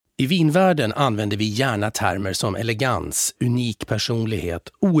I vinvärlden använder vi gärna termer som elegans, unik personlighet,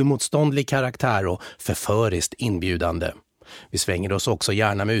 oemotståndlig karaktär och förföriskt inbjudande. Vi svänger oss också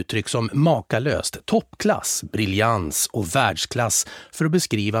gärna med uttryck som makalöst, toppklass, briljans och världsklass för att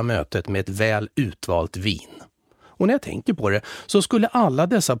beskriva mötet med ett väl utvalt vin. Och när jag tänker på det så skulle alla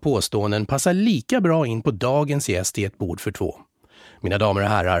dessa påståenden passa lika bra in på dagens gäst i ett bord för två. Mina damer och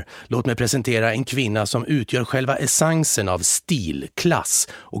herrar, låt mig presentera en kvinna som utgör själva essensen av stil, klass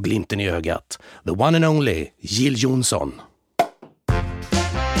och glimten i ögat. The one and only Jill Johnson.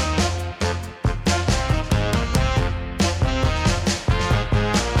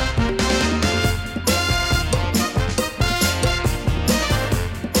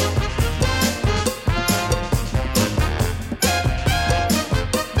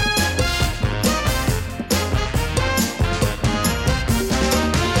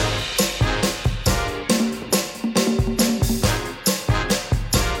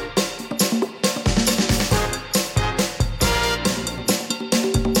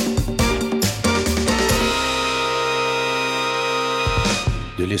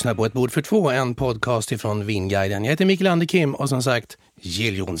 Du lyssnar på Ett bord för två, en podcast ifrån Vinguiden. Jag heter Mikael Anderkim och som sagt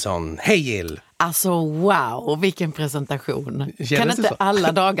Jill Johnson. Hej Jill! Alltså wow, vilken presentation. Kändes kan inte så?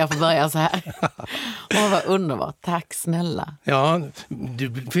 alla dagar få börja så här? Åh, vad underbart. Tack snälla. Ja,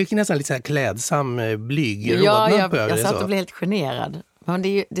 du fick nästan lite så här klädsam, blyg Ja, rådnapp över jag det satt så. och blev helt generad. Men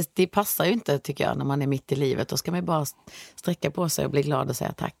det passar ju inte tycker jag när man är mitt i livet. Då ska man bara sträcka på sig och bli glad och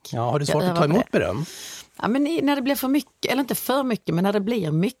säga tack. Ja, har du svårt att ta emot beröm? Ja, men när det blir för mycket, eller inte för mycket, men när det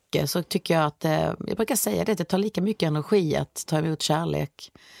blir mycket så tycker jag att, jag brukar säga det tar lika mycket energi att ta emot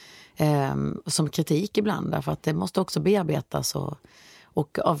kärlek som kritik ibland. Därför att det måste också bearbetas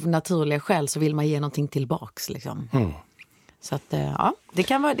och av naturliga skäl så vill man ge någonting tillbaks liksom. Så att ja, det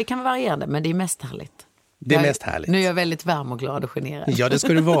kan vara varierande, men det är mest härligt. Det är mest härligt. Nu är jag väldigt varm och glad och generad. Ja, det ska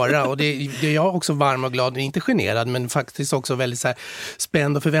du vara. Och det är jag också varm och glad. Inte generad, men faktiskt också väldigt så här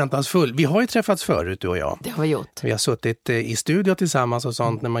spänd och förväntansfull. Vi har ju träffats förut, du och jag. Det har vi gjort. Vi har suttit i studio tillsammans och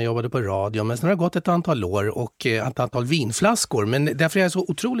sånt när man jobbade på radio. Men sen har det gått ett antal år och ett antal vinflaskor. Men därför är jag så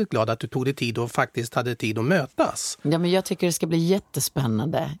otroligt glad att du tog dig tid och faktiskt hade tid att mötas. Ja, men jag tycker det ska bli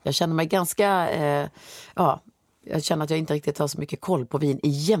jättespännande. Jag känner mig ganska... Jag känner att jag inte riktigt har så mycket koll på vin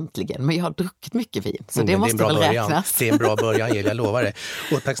egentligen, men jag har druckit mycket vin, så det måste väl räknas. Det är en bra början, jag lovar det.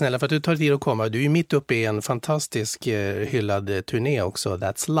 Och tack snälla för att du tar tid att komma. Du är ju mitt uppe i en fantastisk hyllad turné också,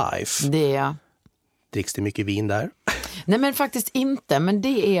 That's Life. Det är jag. Dricks det mycket vin där? Nej, men faktiskt inte, men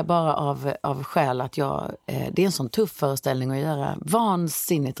det är bara av skäl att det är en sån tuff föreställning att göra.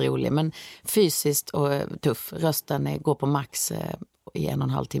 Vansinnigt rolig, men fysiskt och tuff. Rösten går på max i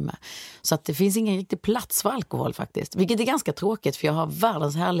 1,5 timme. Så att det finns ingen riktig plats för alkohol faktiskt. Vilket är ganska tråkigt för jag har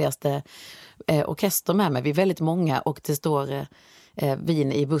världens härligaste orkester med mig. Vi är väldigt många och det står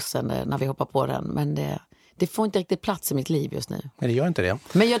vin i bussen när vi hoppar på den. Men det får inte riktigt plats i mitt liv just nu. Nej, det gör inte det.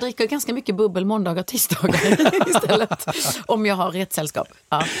 Men jag dricker ganska mycket bubbel måndagar och tisdagar istället. Om jag har rätt sällskap.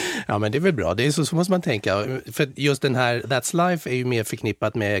 Ja, men det är väl bra. Det är så måste man tänka. För just den här That's Life är ju mer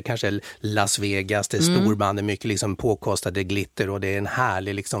förknippat med kanske Las Vegas. Det är storband, det är mycket liksom påkostade glitter och det är en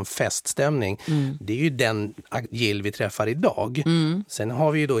härlig liksom feststämning. Det är ju den Jill vi träffar idag. Sen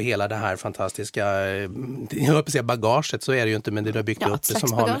har vi ju då hela det här fantastiska, jag höll på att säga bagaget, så är det ju inte, men det har byggt upp det som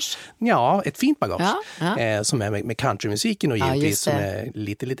bagage. Har ett fint bagage. Ja. Som är med countrymusiken och givetvis som är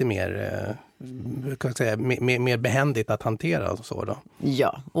lite mer kan jag säga, mer behändigt att hantera och så då.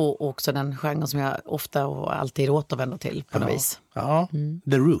 Ja, och också den genren som jag ofta och alltid återvänder till på något vis. Ja,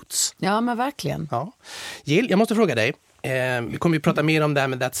 The Roots. Ja, men verkligen. Ja. Jill, jag måste fråga dig. Vi kommer ju prata mer om det här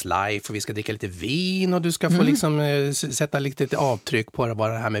med That's Life och vi ska dricka lite vin och du ska få liksom sätta lite avtryck på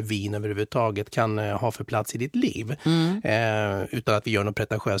vad det här med vin överhuvudtaget kan ha för plats i ditt liv. Utan att vi gör något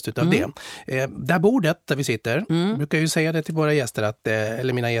pretentiöst utav det. Där bordet där vi sitter, brukar ju säga det till våra gäster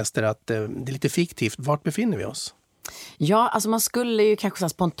eller mina gäster att det är lite fiktivt. Vart befinner vi oss? Ja, alltså man skulle ju kanske så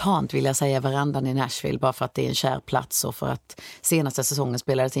spontant vilja säga verandan i Nashville bara för att det är en kär plats och för att senaste säsongen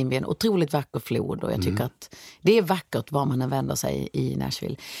spelades in vid en otroligt vacker flod och jag tycker att det är vackert var man än vänder sig i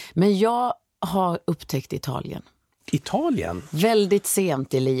Nashville. Men jag har upptäckt Italien. Italien? Väldigt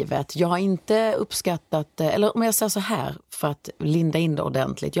sent i livet. Jag har inte uppskattat, eller om jag säger så här för att linda in det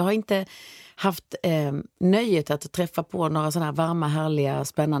ordentligt, jag har inte haft nöjet att träffa på några sådana här varma, härliga,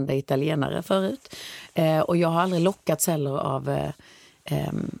 spännande italienare förut. Och jag har aldrig lockats heller av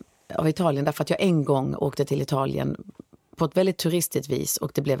Italien därför att jag en gång åkte till Italien på ett väldigt turistigt vis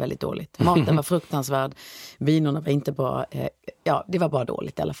och det blev väldigt dåligt. Maten var fruktansvärd, vinerna var inte bra, det var bara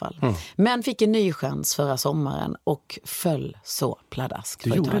dåligt i alla fall. Men fick en ny chans förra sommaren och föll så pladask.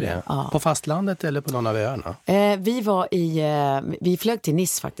 Du gjorde det? Ja. På fastlandet eller på någon av öarna? Vi flög till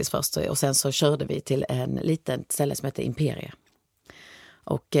Nice faktiskt först och sen så körde vi till en liten ställe som heter Imperia.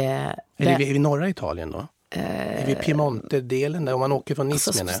 Och, är vi i norra Italien då? Är vi Piemonte-delen där om man åker från Nice?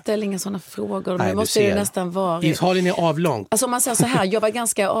 Alltså, ställ inga sådana frågor. Nej, måste det nästan vara... Italien är avlångt. Alltså om man säger så här, jag var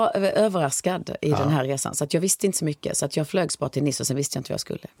ganska överraskad i den här resan. Så att jag visste inte så mycket. Så att jag flög bara till Nice och sen visste jag inte vad jag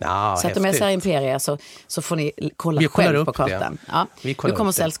skulle. Så att om jag säger Imperia så får ni kolla själv på kartan. Ja. Nu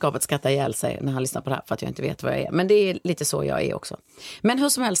kommer sällskapet skratta ihjäl sig när han lyssnar på det här för att jag inte vet vad jag är. Men det är lite så jag är också. Men hur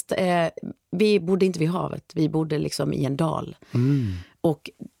som helst, vi bodde inte vid havet. Vi bodde liksom i en dal. Och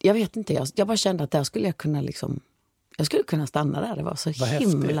jag vet inte, jag bara kände att där skulle jag kunna jag skulle kunna stanna där, det var så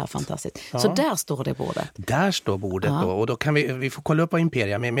himla fantastiskt. Ja. Så där står det bordet. Där står bordet då, och då kan vi får kolla upp på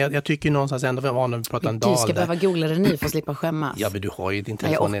Imperia, men jag tycker någonstans ändå var när vi pratar en dal. Du ska behöva googla det nu för att slippa skämmas. Ja, men du har ju din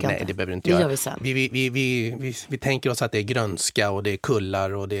telefon. Nej, det behöver du inte göra. Det gör vi sen. Vi tänker oss att det är grönska och det är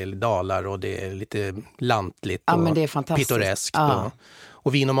kullar och det är dalar och det är lite lantligt och men det är fantastiskt. Pittoreskt. Ja.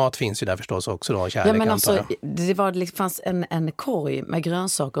 Och vin och mat finns ju där förstås också då, kärlek, men alltså, det fanns en korg med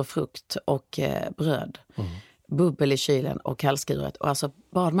grönsaker, frukt och bröd. Bubbel i kylen och kallskuret. Och alltså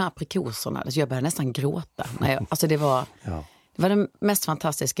bara de här aprikoserna, alltså jag började nästan gråta. Det var den mest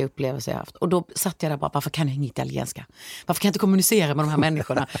fantastiska upplevelse jag haft. Och då satt jag där bara, varför kan jag inget italienska? Varför kan jag inte kommunicera med de här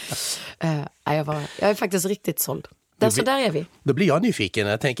människorna? Jag är faktiskt riktigt såld. Så där är vi. Då blir jag nyfiken.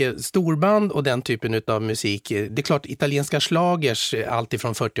 Jag tänker storband och den typen av musik. Det är klart, italienska slagers, allt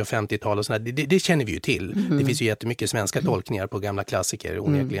ifrån 40- och 50-tal och sådär, det känner vi ju till. Det finns ju jättemycket svenska tolkningar på gamla klassiker,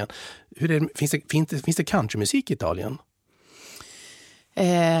 onekligen. Finns det countrymusik i Italien?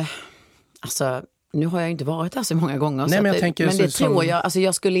 Alltså, nu har jag inte varit där så många gånger. Nej, men det tror jag. Alltså,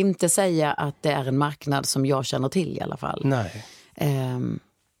 jag skulle inte säga att det är en marknad som jag känner till i alla fall. Nej.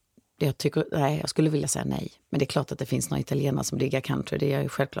 Jag skulle vilja säga nej. Men det är klart att det finns några italienare som diggar country. Det är ju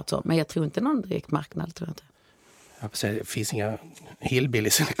självklart så. Men jag tror inte någon direkt marknad, tror jag inte. Det finns inga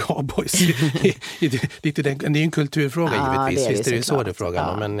hillbillies eller cowboys. Det är ju en kulturfråga givetvis. Visst är det så det frågan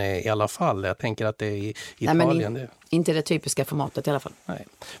om. Men i alla fall, jag tänker att det är i Italien. Nej, inte det typiska formatet i alla fall. Nej.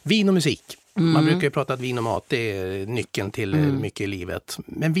 Vin och musik. Man brukar ju prata att vin och mat, det är nyckeln till mycket i livet.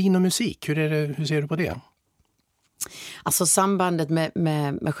 Men vin och musik, hur ser du på det? Alltså sambandet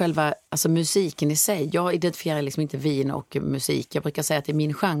med själva musiken i sig. Jag identifierar liksom inte vin och musik. Jag brukar säga att i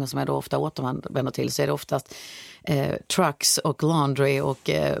min genre som jag då ofta återvänder till så är det oftast trucks och laundry och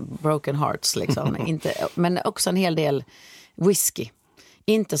broken hearts liksom. Men också en hel del whisky.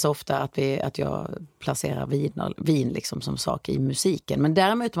 Inte så ofta att jag placerar vin liksom som sak i musiken. Men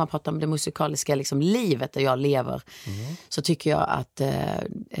däremot om man pratar om det musikaliska liksom livet där jag lever så tycker jag att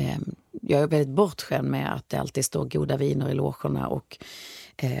jag är väldigt bortskämd med att det alltid står goda viner i logerna och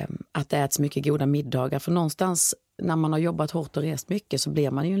att det äts mycket goda middagar. För någonstans när man har jobbat hårt och rest mycket så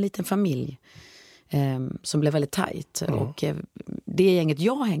blir man ju en liten familj som blir väldigt tajt. Och det gänget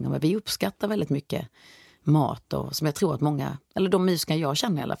jag hänger med, vi uppskattar väldigt mycket mat och som jag tror att många, eller de musiker jag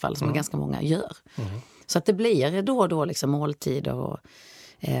känner i alla fall, som är ganska många gör. Så att det blir då och då liksom måltider och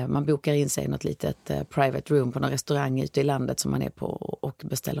man bokar in sig i något litet private room på någon restaurang ute i landet som man är på och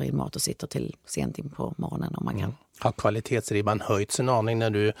beställer in mat och sitter till sent in på morgonen om man kan. Har kvalitetsribban höjts en aning när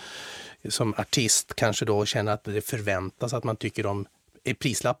du som artist kanske då känner att det förväntas att man tycker om är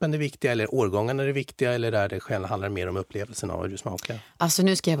prislappen det viktiga eller årgången är det viktiga eller där det själv handlar mer om upplevelsen av vad du smakar? Alltså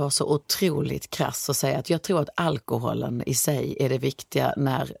nu ska jag vara så otroligt krass och säga att jag tror att alkoholen i sig är det viktiga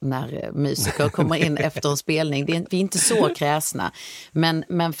när musiker kommer in efter en spelning. Vi är inte så kräsna.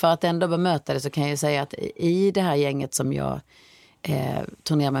 Men för att ändå bemöta det så kan jag säga att i det här gänget som jag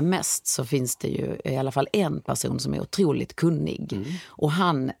turnerar med mest så finns det ju i alla fall en person som är otroligt kunnig. Och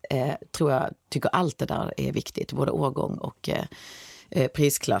han tror jag tycker allt det där är viktigt, både årgång och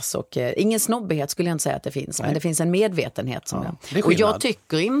prisklass och ingen snobbighet skulle jag inte säga att det finns. Nej. Men det finns en medvetenhet som jag. Och jag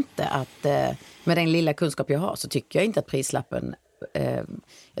tycker inte att med den lilla kunskap jag har så tycker jag inte att prislappen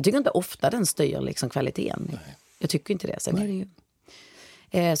jag tycker inte ofta den styr liksom kvaliteten. Nej. Jag tycker inte det. Sen är det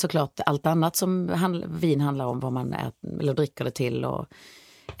ju såklart allt annat som vin handlar om vad man eller dricker det till och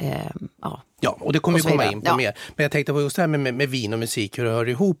Ja, och det kommer vi komma in på mer. Men jag tänkte på just det här med vin och musik, hur det hör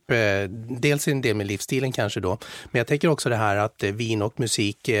ihop. Dels en del med livsstilen kanske då. Men jag tänker också det här att vin och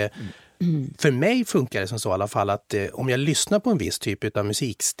musik För mig funkar det som så i alla fall att om jag lyssnar på en viss typ av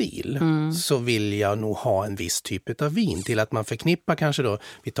musikstil så vill jag nog ha en viss typ av vin. Till att man förknippar kanske då,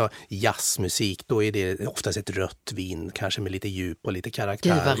 vi tar jazzmusik, då är det oftast ett rött vin, kanske med lite djup och lite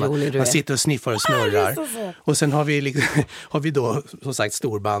karaktär. Man sitter och sniffar och snurrar. Och sen har vi då som sagt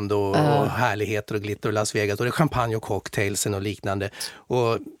storband och härligheter och glitter och Las Vegas. Och det är champagne och cocktailsen och liknande.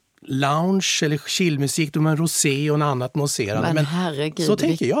 Och lounge eller chillmusik, då man rosé och något annat mousserande. Men herregud, så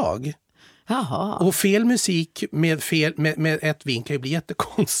tänker jag. Jaha. Och fel musik med ett vin kan ju bli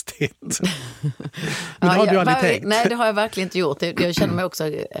jättekonstigt. Men det har du aldrig tänkt. Nej, det har jag verkligen inte gjort. Jag känner mig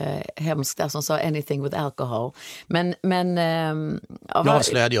också hemskt där som sa anything with alcohol. Men jag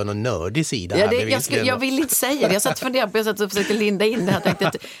avslöjade jag någon nördig sida här. Jag vill inte säga det. Jag satt och funderade på, jag satt och försökte linda in det här. Jag tänkte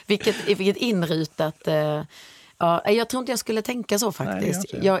att vilket inrutat... jag tror inte jag skulle tänka så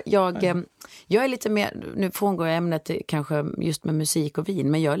faktiskt. Nej, jag är lite mer, nu frångår jag ämnet kanske just med musik och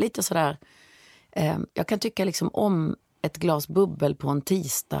vin, men jag är lite sådär, jag kan tycka liksom om ett glas bubbel på en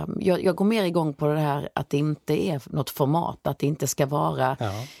tisdag. Jag går mer igång på det här att det inte är något format, att det inte ska vara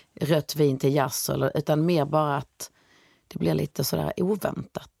rött vin till jazz, utan mer bara att det blir lite sådär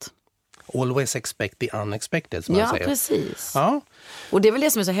oväntat. Always expect the unexpected, som man säger. Ja, precis. Ja. Och det är väl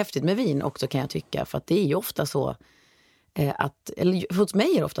det som är så häftigt med vin också, kan jag tycka. För att det är ju ofta så eller hos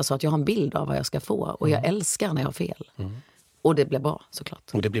mig är det ofta så att jag har en bild av vad jag ska få. Och jag älskar när jag har fel. Och det blir bra, såklart.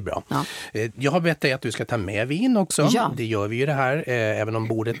 Och det blir bra. Ja. Jag har bett dig att du ska ta med vin också. Ja. Det gör vi ju det här, även om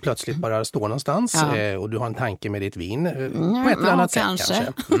bordet plötsligt bara står någonstans. Ja. Och du har en tanke med ditt vin. På ett eller annat sätt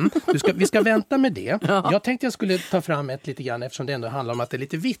kanske. Vi ska vänta med det. Ja. Jag tänkte jag skulle ta fram ett lite grann, eftersom det ändå handlar om att det är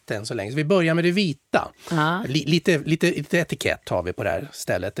lite vitt än så länge. Så vi börjar med det vita. Ja. Lite etikett har vi på det här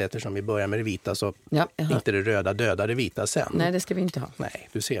stället. Eftersom vi börjar med det vita så inte det röda döda det vita sen. Nej, det ska vi inte ha. Nej,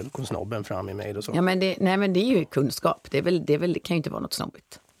 du ser snobben fram i mig och så. Ja, men det är ju kunskap. Det kan ju inte vara något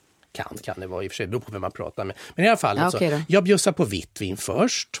snobbigt. Kan det vara, i och för sig, det beror på vem man pratar med. Men i alla fall, jag bjussar på vitt vin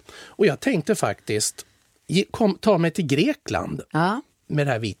först. Och jag tänkte faktiskt ta mig till Grekland med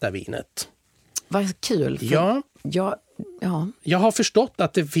det här vita vinet. Vad kul. Jag har förstått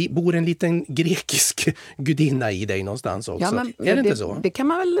att det bor en liten grekisk gudinna i dig någonstans också. Ja, men, är det inte så? Det kan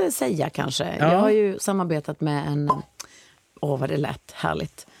man väl säga kanske. Ja. Jag har ju samarbetat med en... vad det lät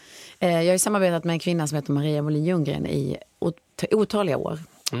härligt. Jag har ju samarbetat med en kvinna som heter Maria Molin Ljunggren i otaliga år.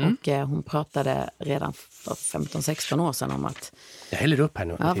 Och hon pratade redan för 15-16 år sedan om att... Jag häller upp här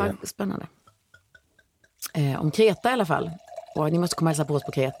nu. Ja, vad spännande. Om Kreta i alla fall. Och ni måste komma och hälsa på oss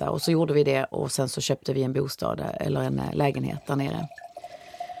på Kreta. Och så gjorde vi det och sen så köpte vi en bostad eller en lägenhet där nere.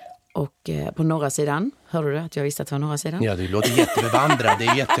 Och på norra sidan, hörde du att jag visste att det var norra sidan? Ja, det låter jättebevandrad, det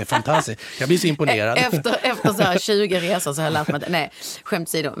är jättefantastiskt. Jag blir så imponerad. Efter så här 20 resor så har jag lärt mig, nej, skämt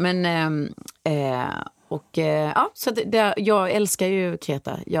sidor. Men, så jag älskar ju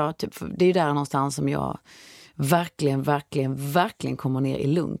Kreta. Det är ju där någonstans som jag verkligen kommer ner i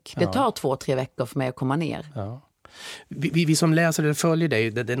lunk. Det tar 2-3 veckor för mig att komma ner. Ja. Vi som läser eller följer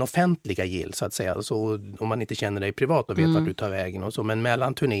dig, den offentliga gill så att säga, så om man inte känner dig privat och vet vart du tar vägen och så, men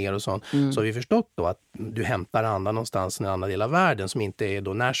mellan turnéer och sånt så har vi förstått då att du hämtar andra någonstans i en annan del av världen som inte är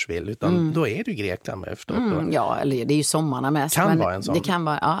då Nashville, utan då är du i Grekland med förstått. Ja, eller det är ju sommarna mest. Kan vara en sån. Det kan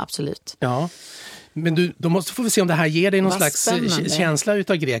vara, ja absolut. Ja. Men då måste få se om det här ger dig någon slags känsla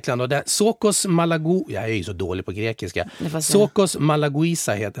utav Grekland. Och där, Sokos Malagou, jag är ju så dålig på grekiska. Sokos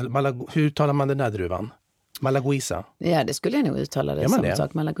Malagouisa heter, hur talar man den där druvan? Malagouisa. Ja, det skulle jag nog uttala det som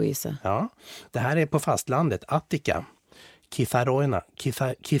sak, Malagouisa. Ja, det här är på fastlandet, Attica.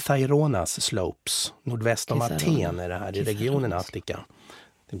 Kithaironas slopes. Nordväst om Aten är det här, i regionen Attica.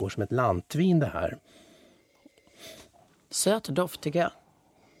 Det går som ett lantvin det här. Söt doft tycker jag.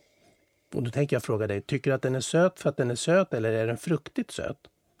 Och då tänker jag fråga dig, tycker du att den är söt för att den är söt eller är den fruktigt söt?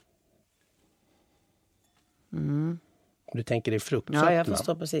 Du tänker det är fruktsött? Ja, jag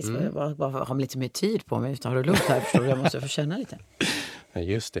förstår precis. Jag bara har lite mer tid på mig utan har du lugnt här, förstår du? Jag måste få känna lite. Ja,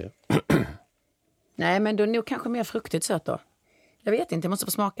 just det. Nej, men då är nog kanske mer fruktigt sött då. Jag vet inte, jag måste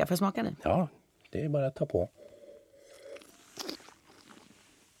få smaka. Får jag smaka nu? Ja, det är bara att ta på.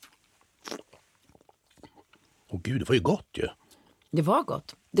 Åh gud, det var ju gott ju. Det var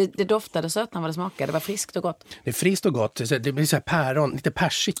gott. Det doftade sött när det smakade. Det var friskt och gott. Det är friskt och gott. Det blir så här päron, lite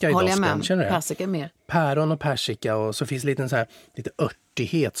persika i doften. Med. Känner du det? Persika mer. Päron och persika och så finns det lite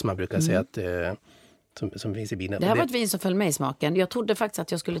örtighet som man brukar säga att, som finns i vinen. Det här var ett vin som föll med i smaken. Jag trodde faktiskt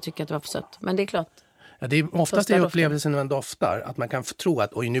att jag skulle tycka att det var för sött. Men det är klart. Ja, det är oftast det upplevelsen när man doftar. Att man kan tro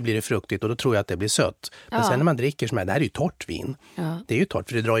att nu blir det fruktigt och då tror jag att det blir sött. Men sen när man dricker så det här är ju torrt vin. Ja. Det är ju torrt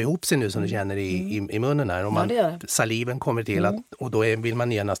för det drar ihop sig nu som du känner i munnen här. Och saliven kommer till och då vill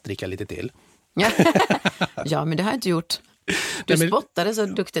man genast dricka lite till. Ja, men det har jag inte gjort. Du spottade så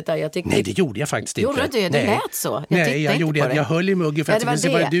duktigt där. Jag tyckte... Nej, det gjorde jag faktiskt inte. Gjorde du det? Det lät så. Jag höll i muggen för att se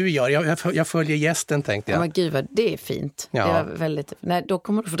vad du gör. Jag följer gästen, tänkte jag. Men gud, vad det är fint. Ja. Det var väldigt... Nej, då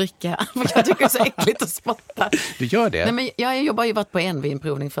kommer du få dricka. Jag tycker det är så äckligt att spotta. Du gör det? Nej, men jag har ju varit på en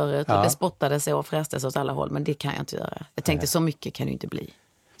vinprovning förut. Och det spottades och frästes åt alla håll. Men det kan jag inte göra. Jag tänkte, så mycket kan det inte bli.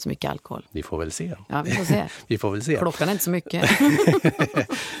 Så mycket alkohol. Vi får väl se. Ja, vi får se. Vi får väl se. Klockan är inte så mycket.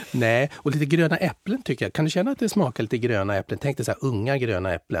 Nej, och lite gröna äpplen tycker jag. Kan du känna att det smakar lite gröna äpplen? Tänk dig så här unga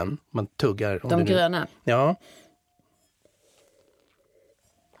gröna äpplen. Man tuggar. De gröna? Ja.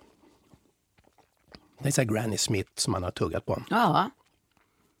 Det är så här Granny Smith som man har tuggat på. Ja,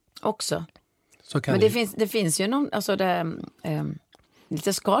 också. Så kan men det finns ju någon, alltså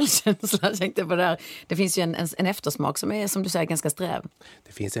lite skalkänsla, jag tänkte på det här. Det finns ju en eftersmak som är, som du säger, ganska sträv.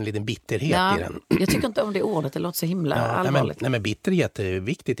 Det finns en liten bitterhet i den. Jag tycker inte om det ordet, det låter så himla allvarligt. Nej, men bitterhet är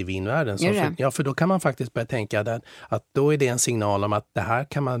viktigt i vinvärlden. För då kan man faktiskt börja tänka att då är det en signal om att det här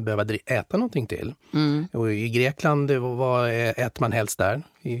kan man behöva äta någonting till. Och i Grekland, vad äter man helst där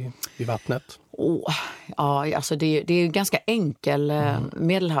i vattnet? Ja, alltså det är ju ganska enkel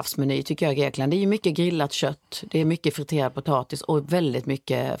medelhavsmeny tycker jag i Grekland. Det är ju mycket grillat kött, det är mycket friterad potatis och väldigt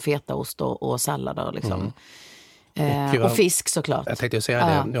mycket fetaost och sallader liksom. Och fisk såklart. Jag tänkte säga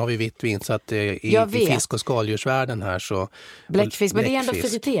det, nu har vi vitt vin så att i fisk- och skaldjursvärlden här så... Bläckfisk, men det är ändå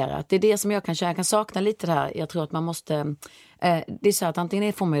friterat. Det är det som jag kan sakna lite det här. Jag tror att man måste... det är så att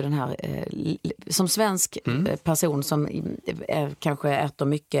antingen får man ju den här... som svensk person som kanske äter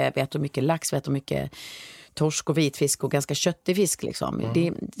mycket lax, äter mycket torsk och vitfisk och ganska köttig fisk liksom.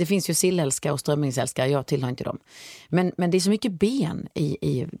 Det finns ju sillälskare och strömmingsälskare, jag tillhör inte dem. Men det är så mycket ben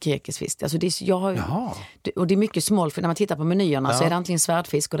i grekisk fisk. Alltså och det är mycket smål, för när man tittar på menyerna så är det antingen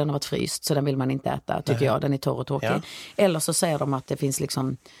svärdfisk och den har varit fryst så den vill man inte äta, tycker jag. Den är torr och tråkig. Ja. Eller så säger de att det finns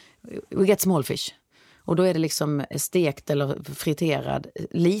liksom we get small fish. Och då är det liksom stekt eller friterad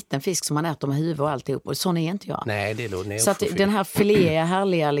liten fisk som man äter med huvud och alltihop. Och sån är inte jag. Nej, det är så att den här filéiga,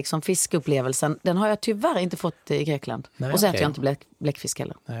 härliga liksom fiskupplevelsen, den har jag tyvärr inte fått i Grekland. Nej, och så äter jag inte bläckfisk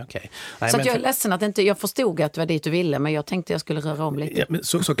heller. Nej, okay. Så att jag är ledsen att jag förstod att det var dit du ville, men jag tänkte jag skulle röra om lite. Ja, men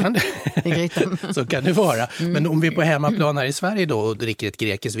så kan det så kan det vara. Men om vi är på hemmaplan här i Sverige då och dricker ett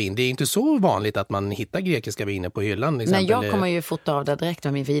grekiskt vin, det är inte så vanligt att man hittar grekiska viner på hyllan. Nej, jag kommer ju fota av det direkt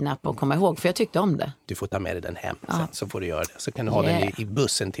med min vinapp och komma ihåg, för jag tyckte om det. Du får ta med dig den hem sen, så får du göra det. Så kan du ha den i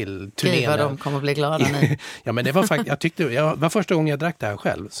bussen till turnén. Gud vad de kommer bli glada nu. Ja, men det var faktiskt, var första gången jag drack det här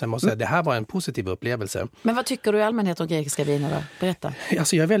själv. Sen måste jag säga, det här var en positiv upplevelse. Men vad tycker du i allmänhet om grekiska viner då? Berätta.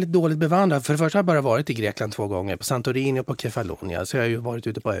 Alltså jag är väldigt dåligt bevandrad. För det första har jag bara varit i Grekland 2 gånger. På Santorini och på Kefalonia. Så jag har ju varit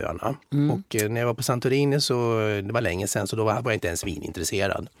ute på öarna. Och när jag var på Santorini så, det var länge sedan, så då var jag inte ens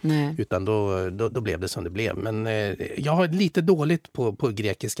vinintresserad. Nej. Utan då blev det som det blev. Men jag har lite dåligt på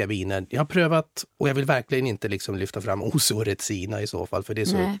grekiska viner. Jag har prövat, och jag vill verkligen inte liksom lyfta fram Oso och Retsina i så fall. För det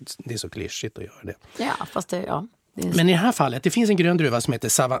är så klyschigt att göra det. Ja, fast det, Men i det här fallet, det finns en grön druva som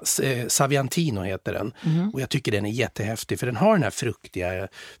heter Saviantino heter den. Och jag tycker den är jättehäftig, för den har den här fruktiga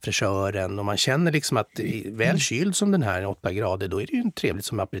fräschören och man känner liksom att väl kyld som den här 8 grader, då är det ju trevligt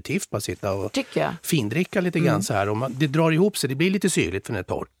som aperitif att sitta och findricka lite grann så här. Och det drar ihop sig, det blir lite syrligt för den är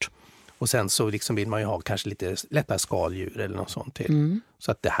torrt. Och sen så liksom vill man ju ha kanske lite lättare skaldjur eller något sånt till.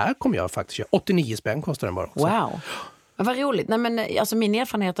 Så att det här kommer jag faktiskt göra. 89 spänn kostar den bara också. Wow, vad roligt. Nej, men, alltså, min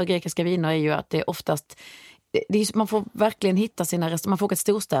erfarenhet av grekiska viner är ju att det oftast... man får verkligen hitta sina restauranger. Man får åka till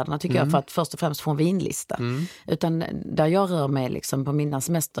storstäderna tycker jag, för att först och främst få en vinlista. Utan där jag rör mig liksom på mina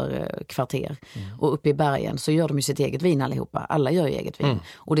semesterkvarter och uppe i bergen, så gör de ju sitt eget vin allihopa. Alla gör ju eget vin.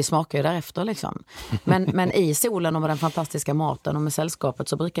 Och det smakar ju därefter liksom. Men i solen och med den fantastiska maten och med sällskapet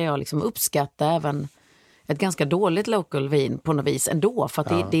så brukar jag liksom uppskatta även ett ganska dåligt local vin på något vis ändå. För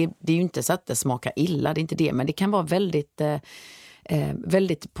att det är ju inte så att det smakar illa, det är inte det. Men det kan vara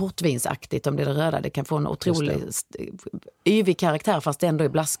väldigt portvinsaktigt om det är det röda. Det kan få en otroligt yvig karaktär fast det ändå är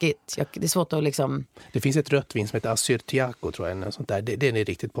blaskigt. Det är svårt att liksom... Det finns ett rött vin som heter Assyrtiako tror jag. Sånt där. Den är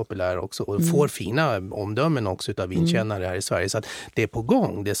riktigt populär också och får fina omdömen också av vinkännare här i Sverige. Så att det är på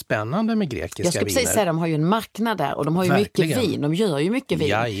gång. Det är spännande med grekiska viner. Jag ska precis säga, de har ju en marknad där och de har ju mycket vin. De gör ju mycket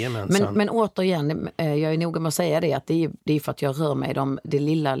vin. Men återigen, jag är noga med att säga det, att det är för att jag rör mig det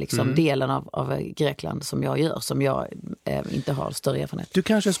lilla liksom, delen av Grekland som jag gör, som jag inte har åratal större erfarenhet. Du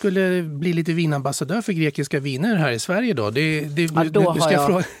kanske skulle bli lite vinambassadör för grekiska viner här i Sverige då?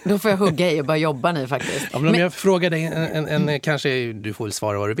 Då får jag hugga i och börja jobba nu faktiskt. Ja, men om jag frågar dig, kanske du får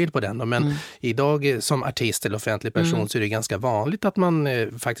svara vad du vill på den då, men idag som artist eller offentlig person så är det ganska vanligt att man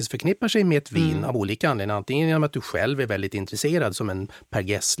faktiskt förknippar sig med ett vin av olika anledningar. Antingen genom att du själv är väldigt intresserad som en Per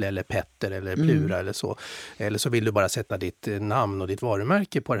Gessle eller Petter eller Plura eller så. Eller så vill du bara sätta ditt namn och ditt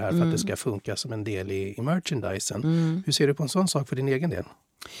varumärke på det här för att det ska funka som en del i merchandisen. Hur ser du på en sån sak för din egen del?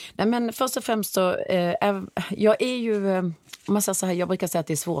 Nej, men först och främst så, jag är ju, om man säger så här, jag brukar säga att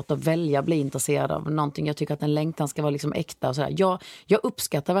det är svårt att välja, bli intresserad av någonting. Jag tycker att en längtan ska vara liksom äkta och sådär. Jag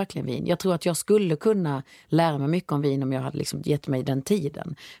uppskattar verkligen vin. Jag tror att jag skulle kunna lära mig mycket om vin om jag hade liksom gett mig den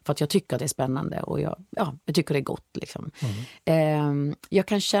tiden. För att jag tycker att det är spännande och jag tycker det är gott liksom. Jag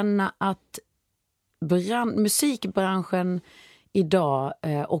kan känna att musikbranschen idag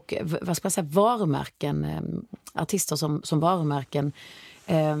och vad ska jag säga, varumärken, artister som varumärken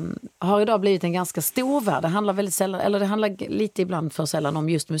har idag blivit en ganska stor värld. Det handlar väldigt sällan, eller det handlar lite ibland för sällan om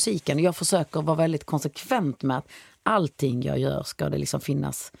just musiken. Jag försöker vara väldigt konsekvent med att allting jag gör ska det liksom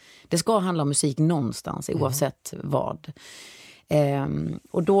finnas. Det ska handla om musik någonstans oavsett vad.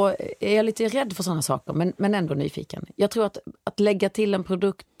 Och då är jag lite rädd för sådana saker men ändå nyfiken. Jag tror att lägga till en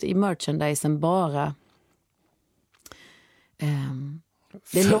produkt i merchandisen bara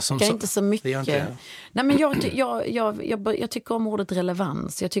det lockar inte så mycket. Nej, men jag tycker om ordet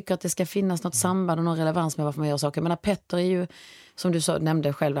relevans. Jag tycker att det ska finnas något samband och någon relevans med varför man gör saker. Jag menar, Petter är ju, som du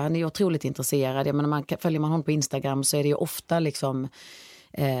nämnde själv, han är ju otroligt intresserad. Jag menar, följer man honom på Instagram så är det ju ofta liksom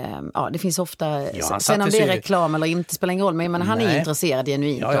det finns ofta, sen om det är reklam eller inte spelar ingen roll, men han är intresserad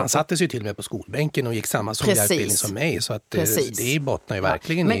genuint. Ja, han satte sig till och med på skolbänken och gick samma sångarutbildning som mig, så att det bottnar ju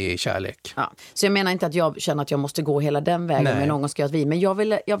verkligen i kärlek. Ja. Så jag menar inte att jag känner att jag måste gå hela den vägen med någon ska göra ett vin, men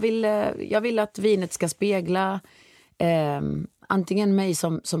jag vill att vinet ska spegla antingen mig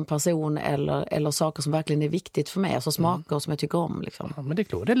som person eller saker som verkligen är viktigt för mig, alltså smaker som jag tycker om liksom. Ja, men det är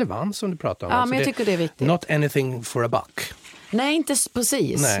klart, relevans som du pratar om. Ja, men jag tycker det är viktigt. Not anything for a buck. Nej, inte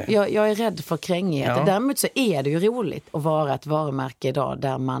precis. Nej. Jag är rädd för krängigheter. Ja. Däremot så är det ju roligt att vara ett varumärke idag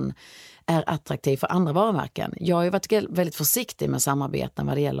där man är attraktiv för andra varumärken. Jag har ju varit väldigt försiktig med samarbeten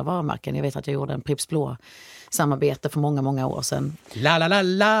vad det gäller varumärken. Jag vet att jag gjorde en Pripps Blå samarbete för många år sedan.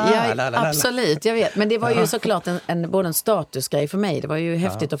 Absolut, jag vet. Men det var ju såklart både en statusgrej för mig. Det var ju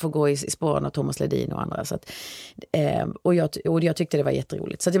häftigt att få gå i spåren av Thomas Ledin och andra. Så att, och jag tyckte det var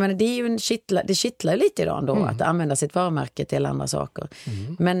jätteroligt. Så att, jag menar, det är ju det kittlar lite idag ändå att använda sitt varumärke till andra saker.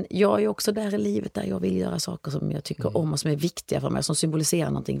 Men jag är ju också där i livet där jag vill göra saker som jag tycker om och som är viktiga för mig, som symboliserar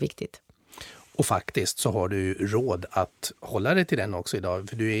någonting viktigt. Och faktiskt så har du råd att hålla dig till den också idag.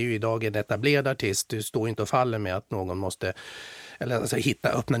 För du är ju idag en etablerad artist. Du står inte och faller med att någon måste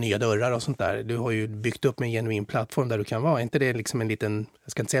öppna nya dörrar och sånt där. Du har ju byggt upp en genuin plattform där du kan vara. Är inte det liksom en liten,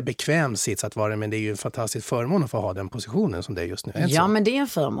 jag ska inte säga bekväm sits att vara, men det är ju en fantastisk förmån att få ha den positionen som det är just nu. Ja, men det är en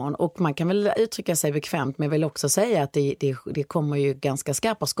förmån. Och man kan väl uttrycka sig bekvämt, men jag vill också säga att det kommer ju ganska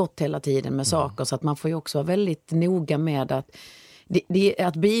skarpa skott hela tiden med saker. Så att man får ju också vara väldigt noga med att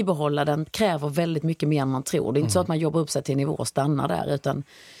att bibehålla den kräver väldigt mycket mer än man tror. Det är inte så att man jobbar upp sig till nivå och stannar där, utan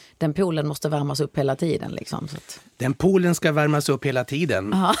den poolen måste värmas upp hela tiden. Liksom, så att... Den poolen ska värmas upp hela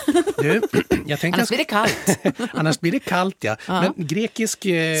tiden. Du, annars blir det kallt. Annars blir det kallt, ja. Men grekisk...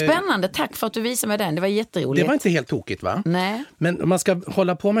 Spännande, tack för att du visade mig den. Det var jätteroligt. Det var inte helt tokigt, va? Nej. Men om man ska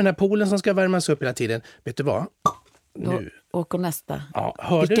hålla på med den här poolen som ska värmas upp hela tiden, vet du vad? Nu åker nästa.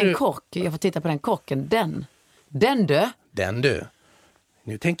 Ja, vilken kork. Jag får titta på den korken. Den du.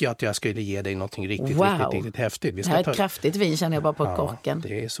 Nu tänker jag att jag skulle ge dig något riktigt häftigt. Det här är ett kraftigt vin, känner jag bara på korken.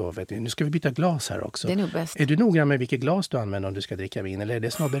 Det är så, vet du. Nu ska vi byta glas här också. Det är nog bäst. Är du noga med vilket glas du använder om du ska dricka vin, eller är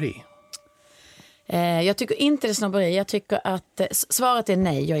det snobberi? Jag tycker inte det är snobberi. Jag tycker att svaret är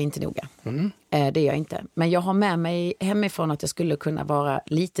nej, jag är inte noga. Det är jag inte. Men jag har med mig hemifrån att jag skulle kunna vara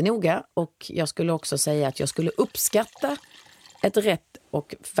lite noga, och jag skulle också säga att jag skulle uppskatta ett rätt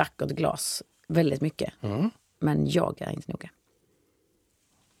och vackert glas väldigt mycket. Men jag är inte noga.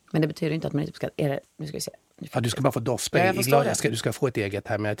 Men det betyder inte att man inte ska... Nu ska vi se. Du ska bara få dofta i glas. Du ska få ett eget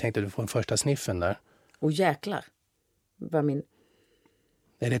här, men jag tänkte att du får en första sniffen där. Jäklar.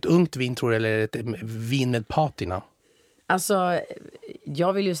 Är det ett ungt vin, tror du, eller är det ett vin med patina? Alltså,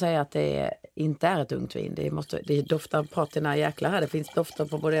 jag vill ju säga att det inte är ett ungt vin. Det doftar patina jäklar här. Det finns dofter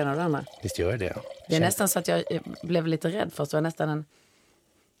på både ena och det andra. Visst gör det. Det är nästan så att jag blev lite rädd först. Det var nästan en...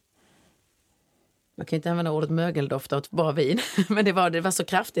 Man kan inte använda ordet mögeldoft av ett bra vin. Men det var så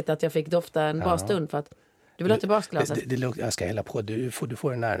kraftigt att jag fick dofta en bra stund för att... Du vill ha tillbaka glaset? Jag ska hälla på. Du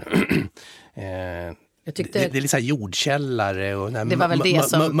får den där. Jag tyckte, det är lite så här jordkällare och det var väl det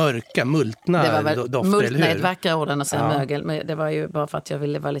som, mörka, multna dofter, multna eller hur? är ett vackra ord än att säga mögel. Men det var ju bara för att jag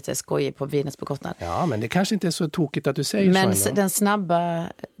ville vara lite skojig på vinets bekostnad. Ja, men det kanske inte är så tokigt att du säger men så. Men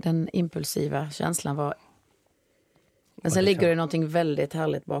den impulsiva känslan var... Men sen ligger det någonting väldigt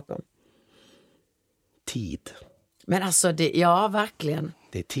härligt bakom. Tid. Men alltså, ja, verkligen.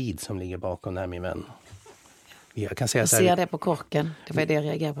 Det är tid som ligger bakom där, min vän. Jag kan säga jag så här, ser det på korken. Det var det jag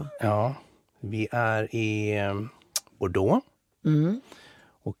reagerar på. Ja, vi är i Bordeaux. Mm.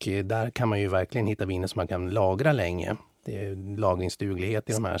 Och där kan man ju verkligen hitta viner som man kan lagra länge. Det är lagringsduglighet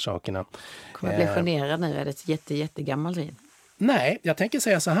i de här sakerna. Kommer jag bli generad nu? Är det ett jättegammalt vin? Nej, jag tänker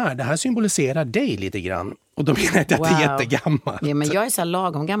säga så här. Det här symboliserar dig lite grann. Och då menar jag inte att det är jättegammalt. Ja, men jag är så här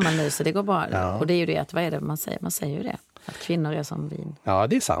lagom gammal nu så det går bra. Ja. Och det är ju det att, vad är det man säger? Man säger ju det. Att kvinnor är som vin. Ja,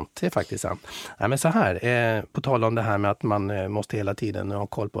 det är sant. Det är faktiskt sant. Nej, men så här, på tal om det här med att man måste hela tiden ha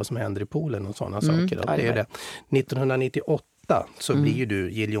koll på vad som händer i poolen och sådana saker. Då. Ja, det är det. 1998 så blir ju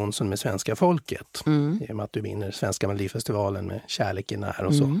du Jill Johnson med svenska folket. I och med att du vinner Svenska Melodifestivalen med Kärleken är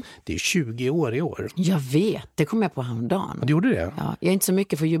och så. Det är 20 år i år. Jag vet, det kom jag på häromdagen. Och du gjorde det? Ja, jag är inte så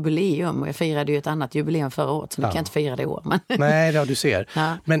mycket för jubileum och jag firade ju ett annat jubileum förra året så nu kan jag inte fira det i år. Men... Nej, ja, du ser.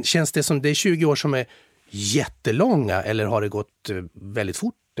 Ja. Men känns det som det är 20 år som är jättelånga eller har det gått väldigt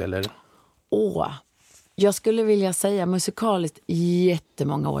fort? Eller? Jag skulle vilja säga musikaliskt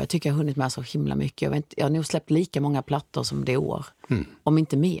jättemånga år. Jag tycker jag har hunnit med så himla mycket. Jag har nog släppt lika många plattor som det år. Om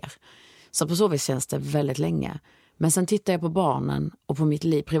inte mer. Så på så vis känns det väldigt länge. Men sen tittar jag på barnen och på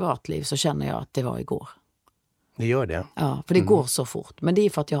mitt privatliv så känner jag att det var igår. Det gör det? Ja, för det går så fort. Men det är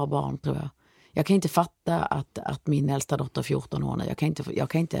för att jag har barn, tror jag. Jag kan inte fatta att min äldsta dotter är 14 år nu. Jag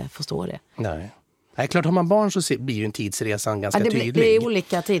kan inte förstå det. Nej. Nej, klart har man barn så blir ju en tidsresan ganska tydlig. Det är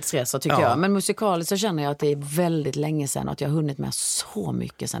olika tidsresor tycker jag. Men musikaliskt så känner jag att det är väldigt länge sedan och att jag har hunnit med så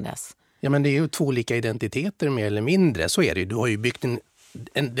mycket sedan dess. Ja, men det är ju 2 olika identiteter mer eller mindre. Så är det ju. Du har ju byggt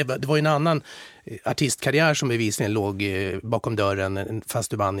det var ju en annan artistkarriär som bevisligen låg bakom dörren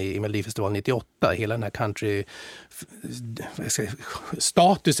fast du vann i Melodifestivalen 98. Hela den här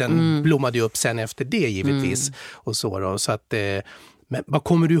country-statusen blommade ju upp sen efter det givetvis. Och så då. Så att... Men vad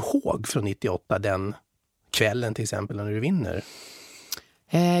kommer du ihåg från 98, den kvällen till exempel när du vinner?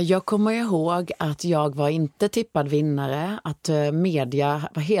 Jag kommer ihåg att jag var inte tippad vinnare, att media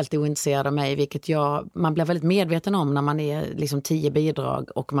var helt ointresserad av mig, vilket man blir väldigt medveten om när man är liksom 10 bidrag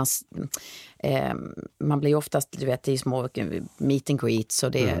och man blir oftast, du vet, i små meet and greets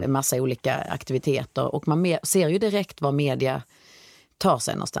och det är en massa olika aktiviteter och man ser ju direkt vad media tar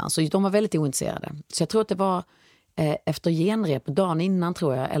sig någonstans. Så de var väldigt ointresserade. Så jag tror att det var efter genrep dagen innan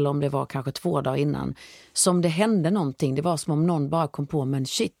tror jag, eller om det var kanske 2 dagar innan, som det hände någonting. Det var som om någon bara kom på, men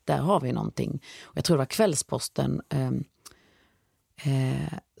shit, där har vi någonting. Och jag tror det var Kvällsposten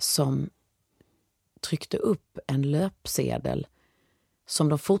som tryckte upp en löpsedel som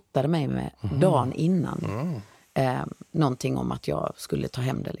de fotade mig med dagen innan. Någonting om att jag skulle ta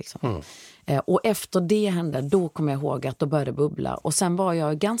hem det liksom. Och efter det hände, då kom jag ihåg att då började bubbla. Och sen var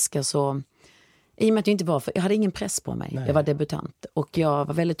jag ganska så... I och med att jag hade ingen press på mig. Nej. Jag var debutant och jag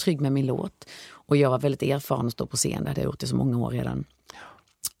var väldigt trygg med min låt. Och jag var väldigt erfaren att stå på scen. Det hade jag gjort i så många år redan.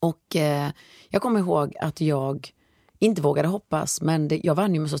 Och jag kommer ihåg att jag inte vågade hoppas. Men jag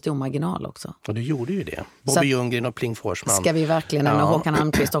vann ju med så stor marginal också. Och du gjorde ju det. Bobby Ljunggren och Pling Forsman. Ska vi verkligen nämna Håkan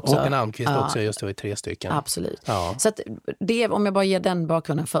Almqvist också? Håkan Almqvist också, just det var 3 stycken. Absolut. Ja. Så att det, om jag bara ger den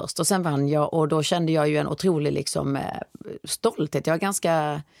bakgrunden först. Och sen vann jag och då kände jag ju en otrolig liksom, stolthet. Jag var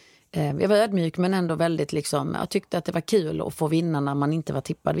ganska... Jag var ödmjuk men ändå väldigt liksom, jag tyckte att det var kul att få vinna när man inte var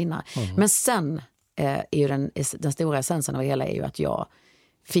tippad vinnare. Men sen är ju den stora essensen av hela är ju att jag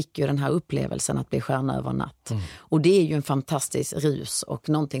fick ju den här upplevelsen att bli stjärna över natt. Och det är ju en fantastisk rus och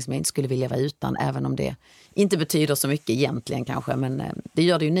någonting som jag inte skulle vilja vara utan, även om det inte betyder så mycket egentligen kanske, men det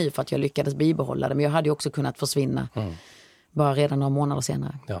gör det ju nu för att jag lyckades bibehålla det, men jag hade ju också kunnat försvinna bara redan några månader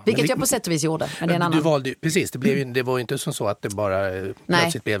senare. Ja, vilket jag på sätt och vis gjorde. Men det är en annan... Du valde, precis, det var ju inte som så att det bara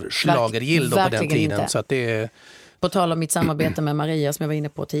plötsligt blev schlagergill på den tiden. Inte. Så att det... På tal om mitt samarbete med Maria som jag var inne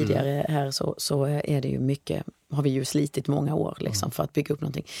på tidigare här så är det ju mycket, har vi ju slitit många år liksom, för att bygga upp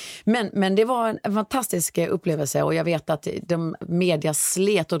någonting. Men det var en fantastisk upplevelse och jag vet att media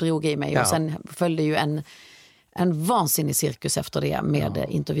slet och drog i mig och sen följde ju en vansinnig cirkus efter det med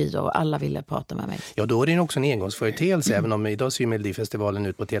intervjuer och alla ville prata med mig. Ja, då är det också en engångsföreteelse, även om idag ser Melodifestivalen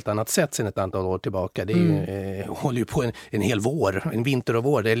ut på ett helt annat sätt sedan ett antal år tillbaka. Det är ju, håller ju på en hel vår, en vinter och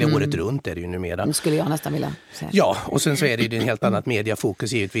vår, eller året runt är det ju numera. Nu skulle jag nästan vilja säga. Ja, och sen så är det ju en helt annat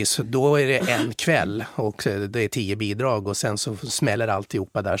mediafokus givetvis. Då är det en kväll och det är 10 bidrag och sen så smäller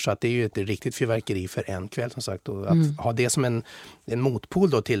alltihopa där, så att det är ju ett riktigt fyrverkeri för en kväll som sagt. Och att ha det som en motpol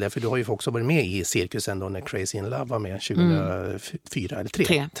då till det, för du har ju också varit med i cirkusen då när Crazy in Love var med 2004 eller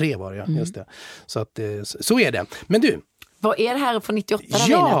 3. 3 var det, just det. Så att så är det. Men du, vad är det här från 98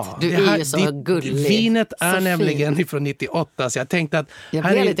 ja, vinet? Du är ju så gullig. Vinet är så nämligen fin. från 98, så jag tänkte att jag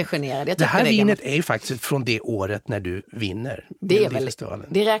blir lite generad. Det här vinet är ju faktiskt från det året när du vinner. Det är väldigt,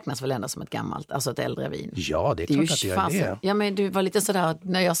 det räknas väl ändå som ett gammalt, alltså ett äldre vin. Ja, det är klart att det gör det. Ja, men du var lite sådär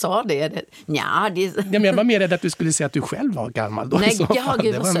när jag sa det. Ja, men jag var mer rädd att du skulle säga att du själv var gammal då. Nej,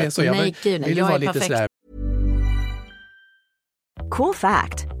 gud vad söt. Nej, gud, jag är perfekt. Sådär. Cool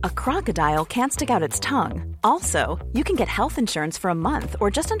fact, a crocodile can't stick out its tongue. Also, you can get health insurance for a month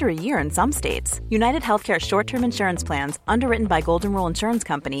or just under a year in some states. United Healthcare short-term insurance plans, underwritten by Golden Rule Insurance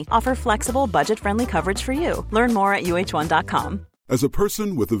Company, offer flexible, budget-friendly coverage for you. Learn more at uh1.com. As a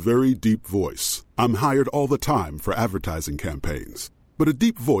person with a very deep voice, I'm hired all the time for advertising campaigns. But a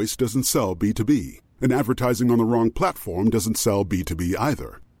deep voice doesn't sell B2B, and advertising on the wrong platform doesn't sell B2B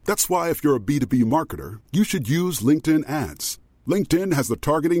either. That's why if you're a B2B marketer, you should use LinkedIn ads. LinkedIn has the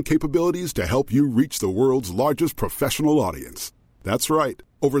targeting capabilities to help you reach the world's largest professional audience. That's right.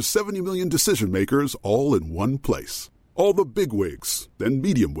 Over 70 million decision makers all in one place. All the big wigs and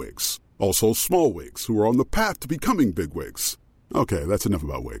medium wigs. Also small wigs who are on the path to becoming big wigs. Okay, that's enough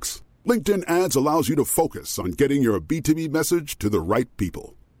about wigs. LinkedIn ads allows you to focus on getting your B2B message to the right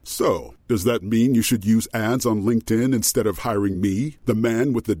people. So, does that mean you should use ads on LinkedIn instead of hiring me, the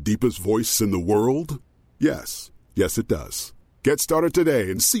man with the deepest voice in the world? Yes. Yes, it does. Get started today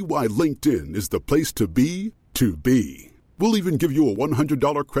and see why LinkedIn is the place to be to be. We'll even give you a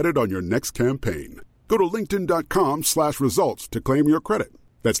 $100 credit on your next campaign. Go to linkedin.com/results to claim your credit.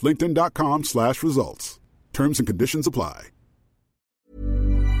 That's linkedin.com/results. Terms and conditions apply.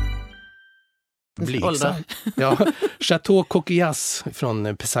 Blygsam. Ja, Chateau Coquillas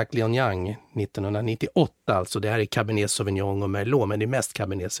från Pessac-Léognan 1998. Alltså det här är Cabernet Sauvignon och Merlot, men det är mest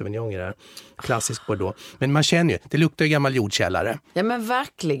Cabernet Sauvignon i det här. Klassisk Bordeaux. Men man känner ju, det luktar ju gammal jordkällare. Ja, men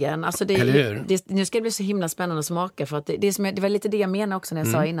verkligen. Alltså nu ska det bli så himla spännande att smaka, för att det var lite det jag menade också när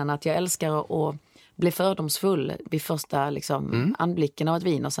jag sa innan, att jag älskar att bli fördomsfull vid första anblicken av ett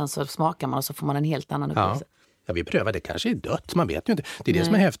vin, och sen så smakar man och så får man en helt annan upplevelse. Ja, vi prövar. Det kanske är dött, man vet ju inte. Det är det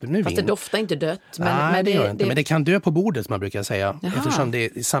som är häftigt med vin. Fast det doftar inte dött. Men det gör inte. Men det kan dö på bordet, som man brukar säga. Jaha. Eftersom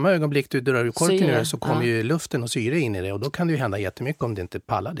det i samma ögonblick du drar ur korken ur, så kommer ju luften och syre in i det. Och då kan det ju hända jättemycket om det inte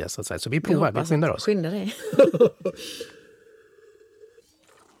pallar det, så att säga. Så vi provar, vi skyndar oss. Skynda dig.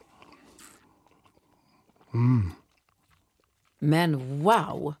 Men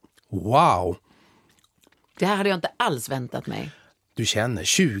wow! Wow! Det här hade jag inte alls väntat mig. Du känner,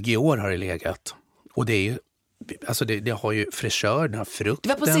 20 år har det legat. Och det är ju, alltså det har ju fräschör, den har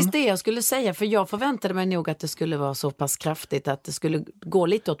frukten. Det var precis det jag skulle säga, för jag förväntade mig nog att det skulle vara så pass kraftigt att det skulle gå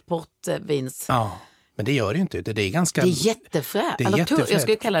lite åt portvins. Ja, men det gör det inte. Det är ganska... Det är jättefräscht. Jag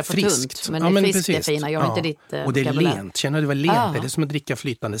skulle kalla det för friskt. Tunt, men det är friskt, det är fina. Jag har inte ditt och det är lent. Känner du det var lent? Det är som att dricka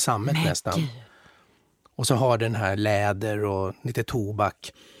flytande sammet nästan. Gud. Och så har den här läder och lite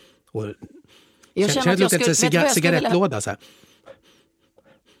tobak. Och jag känner att jag skulle... cigarettlåda så här.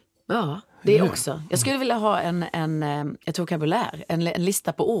 Ja, det är också. Jag skulle vilja ha ett vokabulär, en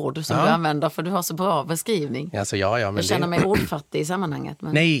lista på ord som du använder, för du har så bra beskrivning. Alltså, men jag känner mig ordfattig i sammanhanget.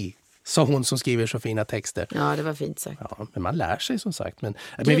 Men... Nej, sa hon som skriver så fina texter. Ja, det var fint sagt. Ja, men man lär sig som sagt. Men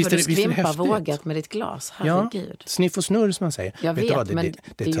visst du skvimpar vågat med ditt glas, herregud. Ja, sniff och snurr som man säger. Jag vet, men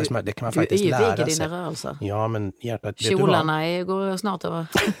det kan man faktiskt lära sig. Du är ju dina rörelser. Ja, men hjärtat, kjolarna går snart över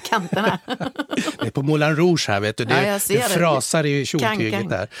kanterna. Det är på Moulin Rouge här, vet du. Det frasar i kjoltyget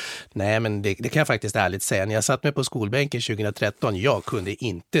där. Nej, men det kan jag faktiskt ärligt säga. När jag satt mig på skolbänken 2013, jag kunde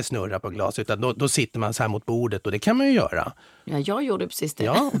inte snurra på glas, utan då sitter man så här mot bordet, och det kan man ju göra. Ja, jag gjorde precis det.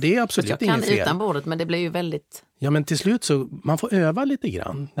 Ja, och det är absolut inget fel. Jag kan utan bordet, men det blir ju väldigt... Ja, men till slut så, man får öva lite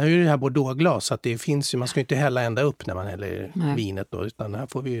grann. Det är ju det här Bordeaux-glas, så att det finns ju, man ska ju inte hälla ända upp när man häller vinet då, utan här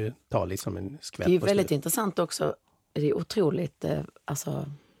får vi ju ta liksom en skvätt. Det är ju väldigt intressant också. Det är otroligt,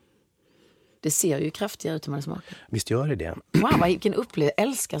 det ser ju kraftigare ut när man smakar. Visst gör det. Wow, vilken upplevelse.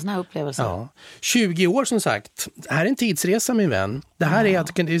 Älskar såna här upplevelser. Ja. 20 år som sagt. Det här är en tidsresa, min vän. Det här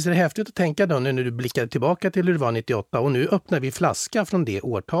är så häftigt att tänka då när du blickar tillbaka till hur det var 98, och nu öppnar vi flaska från det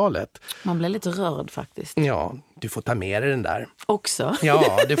årtalet. Man blir lite rörd faktiskt. Ja, Du får ta med dig den där. Också?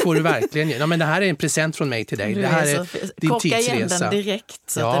 Ja, det får du verkligen. Ja, men det här är en present från mig till dig. Det här är din korka igen tidsresa. den direkt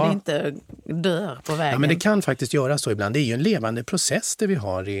så att den inte dör på vägen. Ja, men det kan faktiskt göra så ibland. Det är ju en levande process det vi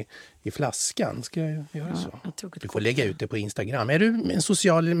har i flaskan. Ska jag göra så? Du får lägga ut det på Instagram. Är du en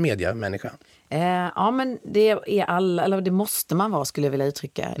social media-människa? Ja, men det är alla, eller det måste man vara, skulle jag vilja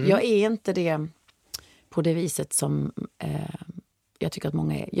uttrycka. Jag är inte det på det viset som jag tycker att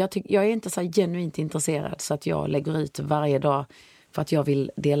många är. Jag är inte så genuint intresserad så att jag lägger ut varje dag för att jag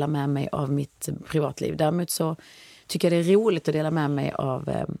vill dela med mig av mitt privatliv. Däremot så tycker jag det är roligt att dela med mig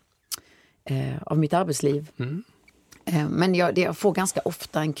av mitt arbetsliv. Men jag får ganska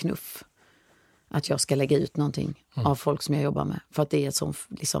ofta en knuff att jag ska lägga ut någonting av folk som jag jobbar med. För att det är ett sånt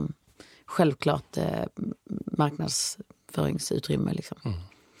liksom, självklart marknadsföringsutrymme. Liksom.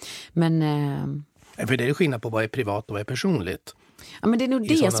 Men... För det är skillnad på vad är privat och vad är personligt. Ja, men det är nog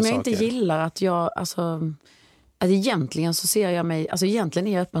det som jag inte gillar. Att jag, alltså, att egentligen så ser jag mig... Alltså egentligen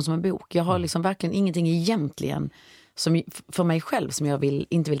är jag öppen som en bok. Jag har liksom verkligen ingenting egentligen som, för mig själv som jag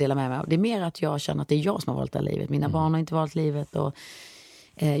inte vill dela med mig av. Det är mer att jag känner att det är jag som har valt det här livet. Mina barn har inte valt livet och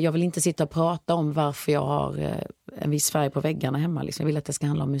jag vill inte sitta och prata om varför jag har en viss färg på väggarna hemma. Liksom. Jag vill att det ska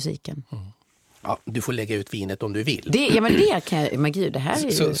handla om musiken. Ja, du får lägga ut vinet om du vill. Men det kan jag... Men gud, det här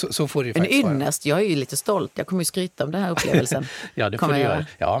är ju så får det en ynnest. Jag är ju lite stolt. Jag kommer ju skryta om den här upplevelsen. Ja, det får du göra.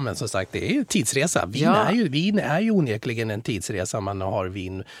 Ja, men som sagt, det är ju tidsresa. Vin är ju onekligen en tidsresa man har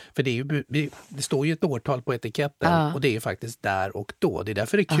vin. För det står ju ett årtal på etiketten och det är ju faktiskt där och då. Det är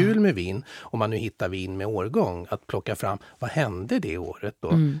därför det är kul med vin, om man nu hittar vin med årgång, att plocka fram, vad hände det året då?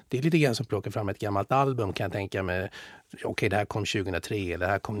 Det är lite grann som att plocka fram ett gammalt album, kan jag tänka mig. Okej, det här kom 2003 eller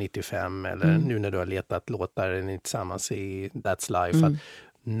det här kom 95 eller nu när du har letat låtar tillsammans i That's Life. Att,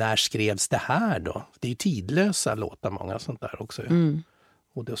 när skrevs det här då? Det är ju tidlösa låtar, många sånt där också.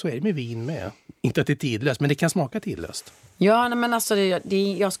 Och då så är det med vin med. Inte att det är tidlöst, men det kan smaka tidlöst. Ja, men alltså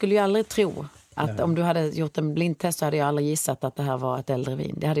jag skulle ju aldrig tro att om du hade gjort en blindtest så hade jag aldrig gissat att det här var ett äldre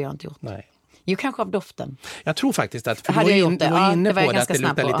vin. Det hade jag inte gjort. Nej. Jo, kanske av doften. Jag tror faktiskt att, för du var inne på det, att det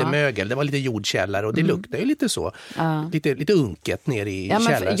luktar lite mögel. Det var lite jordkällare och det luktar ju lite så. Lite unket ner i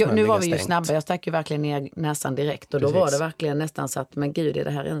källaren. Nu var vi ju snabba. Jag stack ju verkligen ner näsan direkt. Och då var det verkligen nästan så att, men gud, är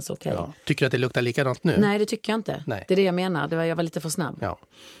det här ens okej? Ja. Tycker du att det luktar likadant nu? Nej, det tycker jag inte. Nej. Det är det jag menar. Jag var lite för snabb. Ja.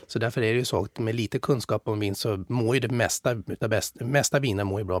 Så därför är det ju så att med lite kunskap om vin så mår ju det mesta viner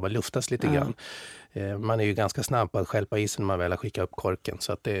mår ju bra av att luftas lite grann. Man är ju ganska snabb på att stjälpa isen när man väl har skickat upp korken.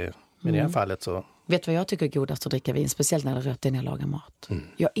 Så att det... Men i det här fallet så... Vet du vad jag tycker är godast att dricka vin? Speciellt när det är rött när jag lagar mat.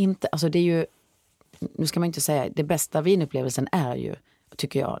 Alltså det är ju... Nu ska man inte säga... Det bästa vinupplevelsen är ju,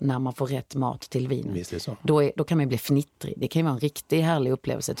 tycker jag, när man får rätt mat till vin. Visst är det så. Då kan man bli fnittrig. Det kan ju vara en riktigt härlig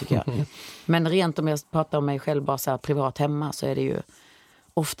upplevelse, tycker jag. Men rent om jag pratar om mig själv bara så här privat hemma, så är det ju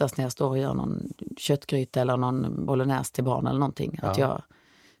oftast när jag står och gör någon köttgryta eller någon bolognese till barn eller någonting. Att jag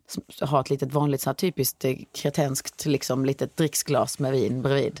har ett litet vanligt så här typiskt kretenskt liksom litet dricksglas med vin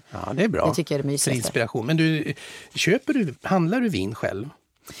bredvid. Ja, det är bra. Det tycker jag är det mysigaste. För inspiration. Men handlar du vin själv?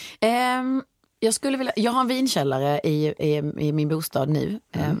 Jag har en vinkällare i min bostad nu.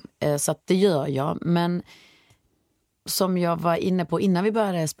 Så att det gör jag. Men som jag var inne på innan vi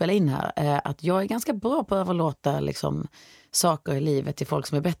började spela in här, att jag är ganska bra på att överlåta liksom saker i livet till folk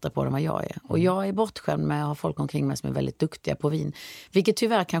som är bättre på det än vad jag är. Och jag är bortskämd med att ha folk omkring mig som är väldigt duktiga på vin. Vilket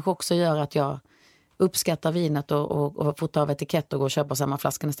tyvärr kanske också gör att jag uppskattar vinet och får ta av etikett och gå och köpa samma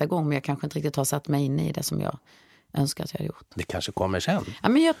flaska nästa gång. Men jag kanske inte riktigt har satt mig in i det som jag önskar att jag hade gjort. Det kanske kommer sen. Ja,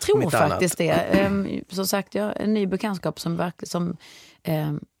 men jag tror faktiskt det. Som sagt, jag har en ny bekantskap som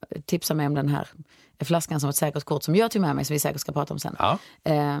tipsar mig om den här flaskan som ett säkerhetskort som jag tog med mig, som vi säkert ska prata om sen. Ja.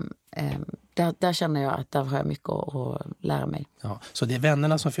 Där känner jag att där har jag mycket att lära mig. Ja, så det är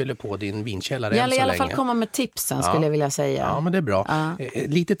vännerna som fyller på din vinkällare i alla fall komma med tipsen, skulle jag vilja säga. Ja, men det är bra.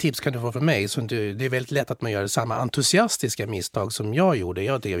 Lite tips kan du få från mig. Så det är väldigt lätt att man gör samma entusiastiska misstag som jag gjorde.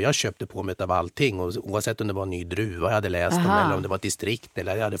 Jag köpte på mig av allting, och oavsett om det var en ny druva jag hade läst om, eller om det var ett distrikt,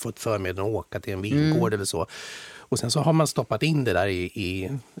 eller jag hade fått för mig att åka till en vingård eller så. Och sen så har man stoppat in det där i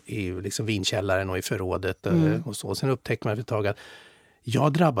liksom vinkällaren och i förrådet och så. Sen upptäcker man för ett tag att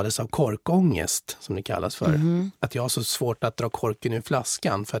jag drabbades av korkångest, som det kallas för. Att jag har så svårt att dra korken ur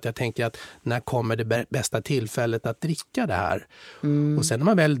flaskan, för att jag tänker att när kommer det bästa tillfället att dricka det här? Och sen när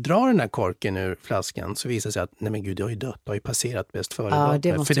man väl drar den här korken ur flaskan så visar det sig att nej men gud, det har ju dött, det har ju passerat bäst före.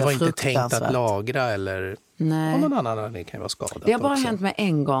 För det var inte tänkt att lagra eller någon annan, det kan ju vara skadat. Det har bara också hänt mig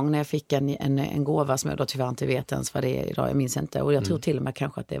en gång när jag fick en gåva som jag då tyvärr inte vet ens vad det är idag, jag minns inte. Och jag tror till och med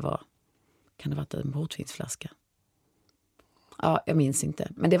kanske att det var, kan det ha varit en portvinsflaska? Ja, jag minns inte.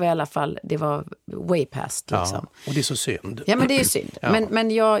 Men det var i alla fall, det var way past liksom. Ja, och det är så synd. Ja, men det är synd. Ja.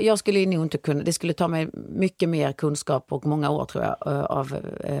 Men jag skulle nog inte kunna, det skulle ta mig mycket mer kunskap och många år tror jag av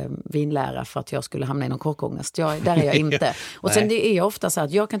vinlära för att jag skulle hamna i någon korkångest. Där är jag inte. Och sen det är jag ofta så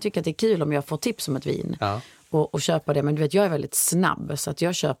att jag kan tycka att det är kul om jag får tips om ett vin. Ja. Och köpa det, men du vet, jag är väldigt snabb så att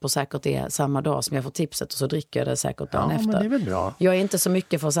jag köper säkert det samma dag som jag får tipset och så dricker jag det säkert dagen efter. Men det är väl bra. Jag är inte så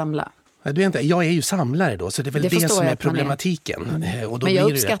mycket för att samla. Jag är ju samlare då, så det är väl det som är problematiken. Och då men jag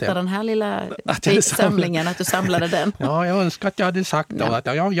blir uppskattar den här lilla samlingen, att du samlade den. Ja, jag önskar att jag hade sagt då att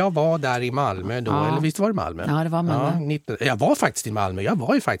jag var där i Malmö då, eller visst var det Malmö? Ja, det var Malmö. Ja, jag var faktiskt i Malmö, jag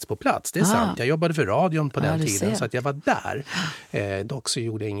var ju faktiskt på plats, det är sant. Jag jobbade för radion på den tiden, så att jag var där. Dock så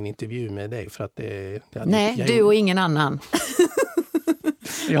gjorde jag ingen intervju med dig för att du och ingen annan.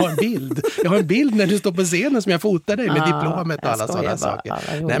 Jag har en bild när du står på scenen som jag fotar dig med diplomet och alla sådana saker.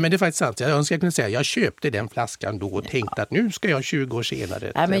 Nej, men det är faktiskt sant. Jag önskar jag kunde säga jag köpte den flaskan då och tänkte att nu ska jag 20 år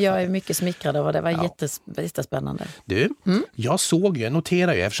senare. Nej, men jag är mycket smickrad av det. var jättespännande. Du, jag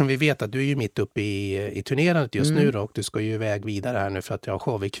noterar ju, eftersom vi vet att du är ju mitt uppe i turnerandet just nu då, och du ska ju iväg vidare här nu för att jag har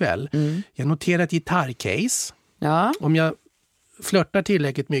show ikväll. Jag noterar ett gitarrcase. Ja. Om jag flörtar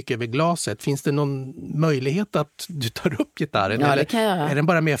tillräckligt mycket över glaset, finns det någon möjlighet att du tar upp gitarren? Ja, det kan jag. Är den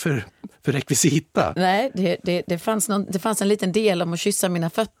bara med för rekvisita? Nej, det fanns en liten del om att kyssa mina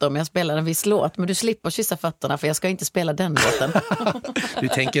fötter om jag spelar en viss låt, men du slipper kyssa fötterna för jag ska inte spela den låten. Du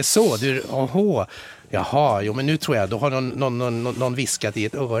tänker så, jaha, men nu tror jag, då har någon viskat i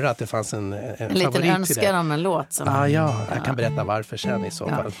ett öra att det fanns en liten önskan om en låt. Jag kan berätta varför sen i så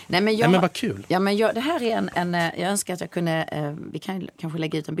fall. Nej, men vad kul. Ja, men det här är jag önskar att jag kunde, vi kan kanske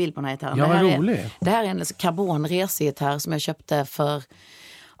lägga ut en bild på den här gitarren. Ja, vad roligt. Det här är en karbonresgitarr som jag köpte för,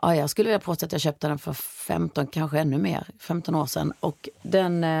 jag skulle vilja påstå att jag köpte den för 15, kanske ännu mer, 15 år sedan. Och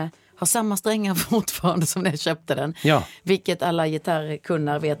den har samma strängar fortfarande som när jag köpte den. Ja. Vilket alla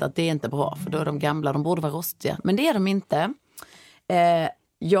gitarrkunder vet att det är inte bra, för då är de gamla, de borde vara rostiga. Men det är de inte.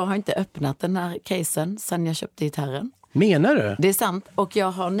 Jag har inte öppnat den här casen sedan jag köpte gitarren. Menar du? Det är sant. Och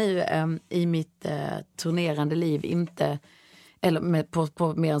jag har nu i mitt turnerande liv inte, eller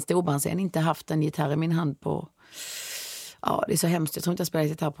på mer än storbandsscen, inte haft en gitarr i min hand på, det är så hemskt. Jag tror inte jag spelar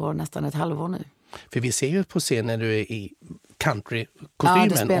gitarr på nästan ett halvår nu. För vi ser ju på scen när du är i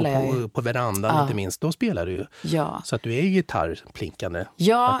countrykostymen och på verandan inte minst, då spelar du ju. Ja. Så att du är ju gitarrplinkande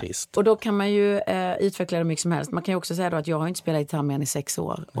artist. Och då kan man ju utveckla det mycket som helst. Man kan ju också säga då att jag har inte spelat gitarr mer än i 6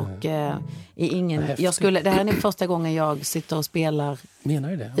 år. Och det här är första gången jag sitter och spelar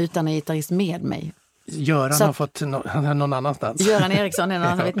utan en gitarrist med mig. Göran har fått någon annanstans. Göran Eriksson,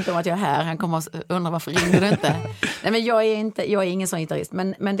 han vet inte om att jag är här. Han kommer att undra varför ringde du inte. Nej, men jag är ingen sån gitarrist.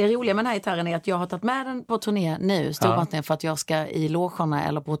 Men det roliga med den här gitarren är att jag har tagit med den på turné nu, storbandsturné, för att jag ska i logerna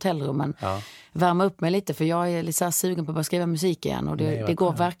eller på hotellrummen värma upp mig lite. För jag är lite så här sugen på att börja skriva musik igen. Och det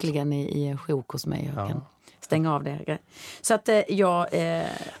går verkligen i sjok hos mig. Jag kan stänga av det. Så att det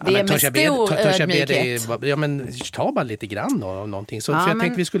är med stor ödmjukhet. Men ta bara lite grann då om någonting. Så, för jag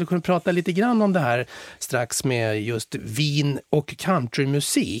tänkte vi skulle kunna prata lite grann om det här strax med just vin och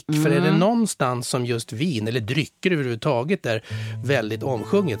countrymusik. För är det någonstans som just vin eller drycker överhuvudtaget är väldigt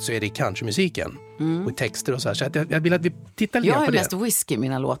omsjunget, så är det countrymusiken. Och texter och så här. Så jag vill att vi tittar lite på det. Jag har mest whisky i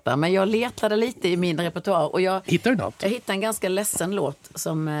mina låtar, men jag letade lite i min repertoar. Och hittar du något? Jag hittade en ganska ledsen låt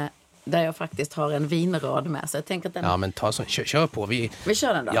som där jag faktiskt har en vinrad med. Så jag tänker att den... men kör på. Vi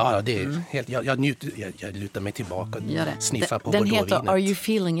kör den då. Ja, det är helt... Jag lutar mig tillbaka och sniffar på Bordeauxvinet. Den heter Are You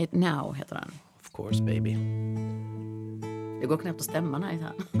Feeling It Now, heter den. Of course, baby. Det går knappt att stämma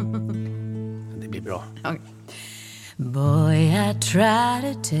här. Det blir bra. Okay. Boy, I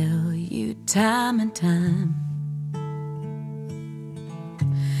try to tell you time and time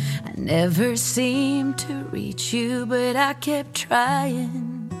I never seemed to reach you, but I kept trying.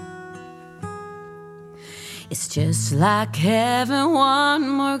 It's just like having one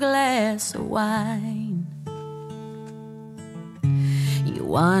more glass of wine. You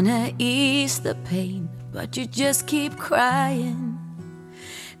wanna ease the pain, but you just keep crying.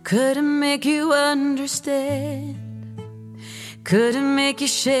 Couldn't make you understand. Couldn't make you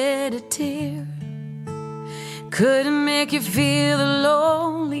shed a tear. Couldn't make you feel the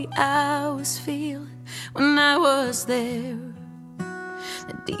lonely I was feeling when I was there.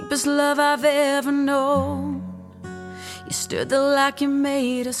 The deepest love I've ever known. You stood there like you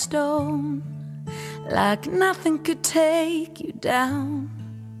made of stone, like nothing could take you down,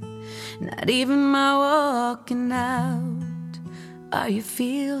 not even my walking out. Are you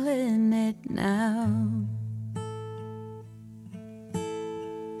feeling it now?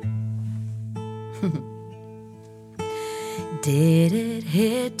 Did it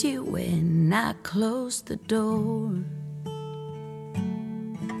hit you when I closed the door?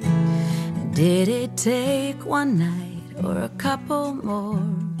 Did it take one night or a couple more?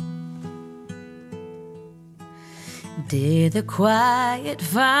 Did the quiet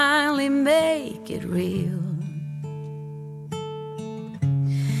finally make it real?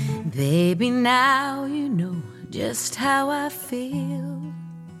 Baby, now you know just how I feel.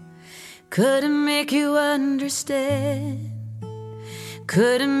 Couldn't make you understand.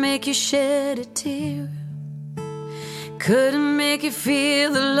 Couldn't make you shed a tear. Couldn't make you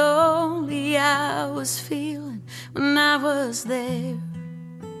feel the lonely I was feeling when I was there.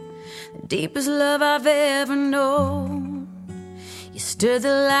 The deepest love I've ever known. You stood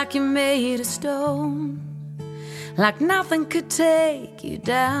there like you made of stone, like nothing could take you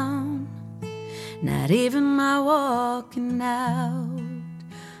down, not even my walking out.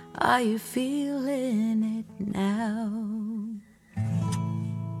 Are you feeling it now?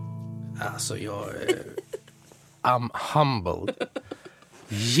 Alltså I'm humbled.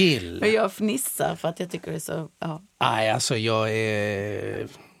 Jill. Och jag fnissar för att jag tycker det är så... Ja. Nej, alltså jag är...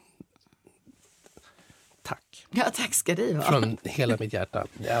 Tack. Ja, tack ska du ha. Från hela mitt hjärta.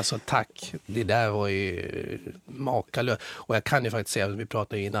 Alltså tack. Det där var ju makalöst. Och jag kan ju faktiskt säga, vi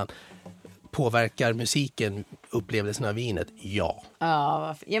pratade innan, påverkar musiken upplevelsen av vinet? Ja.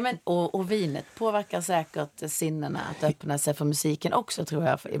 Ja, men, och vinet påverkar säkert sinnena att öppna sig för musiken också, tror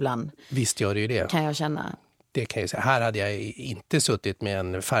jag, ibland. Visst gör det ju det. Kan jag känna. Det kan jag säga. Här hade jag inte suttit med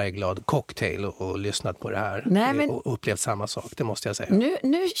en färgglad cocktail och lyssnat på det här. Nej, men... och upplevt samma sak, det måste jag säga.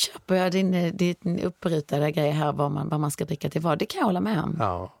 Nu köper jag din upprutade grej här, vad man ska dricka till vad. Det kan jag hålla med om.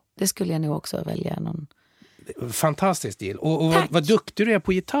 Ja. Det skulle jag nog också välja någon... Fantastiskt, Jill. Och vad duktig du är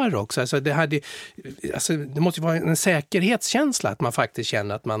på gitarr också. Alltså det måste ju vara en säkerhetskänsla att man faktiskt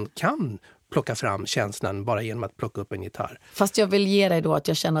känner att man kan plocka fram känslan bara genom att plocka upp en gitarr. Fast jag vill ge dig då att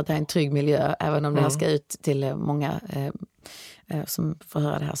jag känner att det är en trygg miljö, även om det här ska ut till många som får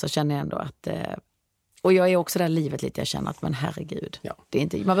höra det här, så känner jag ändå att... Och jag är också där livet lite, jag känner att men herregud, det är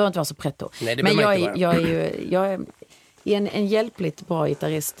inte, man behöver inte vara så pretto. Nej, men jag är en hjälpligt bra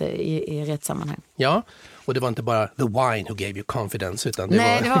gitarrist i rätt sammanhang. Ja, och det var inte bara the wine who gave you confidence, utan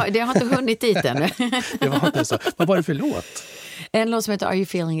det det har inte hunnit dit än. Det var inte så. Vad var det för låt? En låt som heter Are You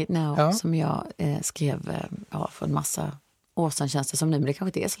Feeling It Now, som jag skrev för en massa år sedan, känns det som nu, men det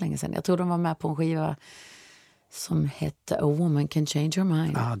kanske inte är så länge sedan. Jag tror de var med på en skiva som hette A Woman Can Change Her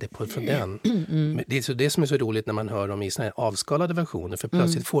Mind. Det är från den. Men det är så det som är så roligt när man hör dem i såna här avskalade versioner, för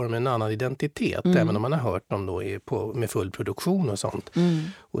plötsligt får de en annan identitet, även om man har hört dem då med full produktion och sånt.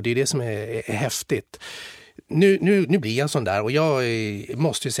 Och det är det som är häftigt. Nu blir jag sån där, och jag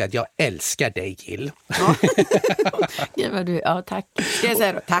måste ju säga att jag älskar dig, Jill. Ja, tack. Ska jag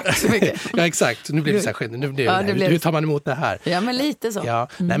säga då? Tack så mycket. Ja, exakt. Nu blir det så här, hur tar man emot det här? Ja, men lite så. Ja.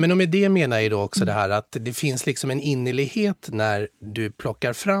 Nej, men med det menar jag då också det här att det finns liksom en innerlighet när du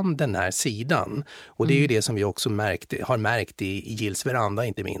plockar fram den här sidan. Och det är ju det som vi också har märkt i Gills veranda,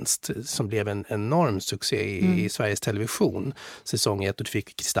 inte minst, som blev en enorm succé i Sveriges Television. Säsong 1, och du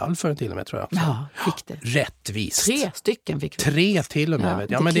fick kristall för den till och med, tror jag. Ja, fick det. Rättvist. 3 stycken fick vi. 3 till och med.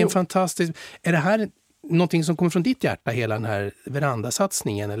 Ja, men det är en fantastisk... Är det här någonting som kommer från ditt hjärta, hela den här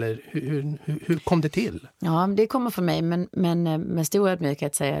verandasatsningen, eller hur kom det till? Ja, det kommer från mig, men med stor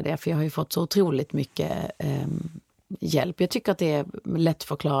ödmjukhet säger jag det, för jag har ju fått så otroligt mycket hjälp. Jag tycker att det är lätt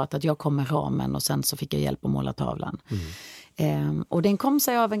förklarat att jag kom med ramen och sen så fick jag hjälp att måla tavlan. Och den kom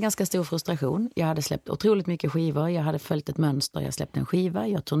sig av en ganska stor frustration. Jag hade släppt otroligt mycket skivor, jag hade följt ett mönster, jag släppte en skiva,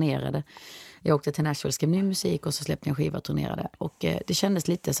 jag turnerade. Jag åkte till Nashville, skrev ny musik och så släppte jag en skiva och turnerade. Och det kändes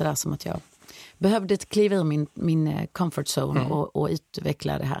lite sådär som att jag behövde kliva ur min comfort zone och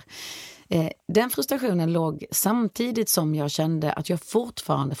utveckla det här. Den frustrationen låg samtidigt som jag kände att jag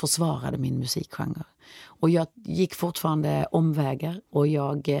fortfarande försvarade min musikgenre. Och jag gick fortfarande omvägar och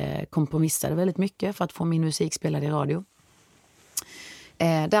jag kompromissade väldigt mycket för att få min musik spelad i radio.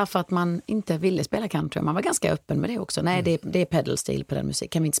 Därför att man inte ville spela country. Man var ganska öppen med det också. Nej, det är pedalstil på den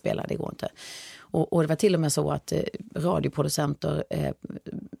musik. Kan vi inte spela, det går inte. Och det var till och med så att radioproducenter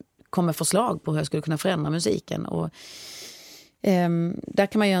kom med förslag på hur jag skulle kunna förändra musiken. Och där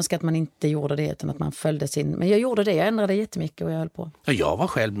kan man ju önska att man inte gjorde det, utan att man följde sin... Men jag gjorde det, jag ändrade jättemycket och jag höll på. Ja, jag var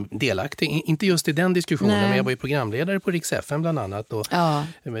själv delaktig, inte just i den diskussionen, men jag var ju programledare på Rix FM bland annat. Och,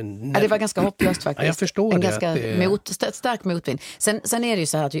 det var ganska hopplöst faktiskt. Ja, jag förstår en ganska stark motvind. Sen är det ju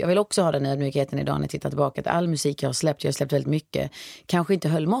så här att jag vill också ha den ödmjukheten idag när jag tittar tillbaka, att all musik jag har släppt väldigt mycket, kanske inte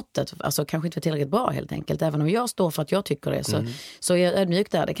höll måttet, alltså kanske inte var tillräckligt bra helt enkelt. Även om jag står för att jag tycker det, så är jag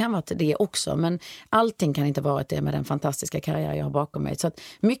ödmjuk där. Det kan vara det också, men allting kan inte vara det med den fantastiska karriär karriär jag har bakom mig. Så att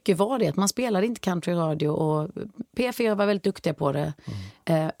mycket var det att man spelade inte countryradio och P4 var väldigt duktiga på det.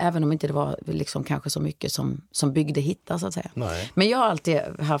 Även om inte det var liksom kanske så mycket som byggde hittar så att säga. Nej. Men jag har alltid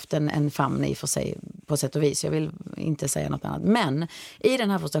haft en famn i för sig på sätt och vis. Jag vill inte säga något annat. Men i den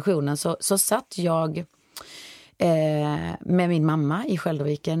här frustrationen så satt jag med min mamma i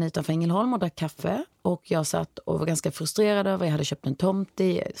Skälderviken utanför Ängelholm och drack kaffe. Och jag satt och var ganska frustrerad över, jag hade köpt en tomt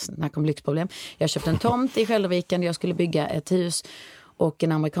snack om lyxproblem. Jag köpte en tomt i Skälderviken där jag skulle bygga ett hus och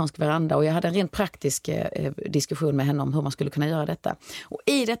en amerikansk veranda. Och jag hade en rent praktisk diskussion med henne om hur man skulle kunna göra detta. Och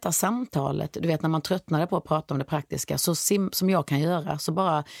i detta samtalet, du vet när man tröttnade på att prata om det praktiska, så som jag kan göra, så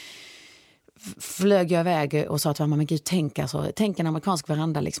bara flög jag iväg och sa till mamma, men gud, tänk en amerikansk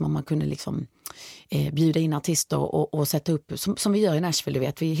veranda liksom, om man kunde liksom bjuda in artister och sätta upp, som vi gör i Nashville, du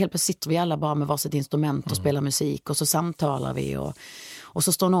vet, helt plötsligt sitter vi alla bara med varsitt instrument och spelar musik och så samtalar vi och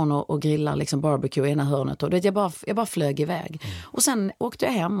så står någon och grillar liksom barbecue i ena hörnet och du vet, jag bara flög iväg. Och sen åkte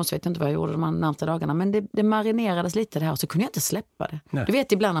jag hem och så vet jag inte vad jag gjorde de närmsta dagarna, men det marinerades lite det här och så kunde jag inte släppa det. Nej. Du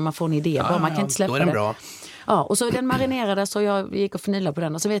vet ibland när man får en idé, bara man kan inte släppa då är den bra. Ja, och så den marinerades och jag gick och förnilade på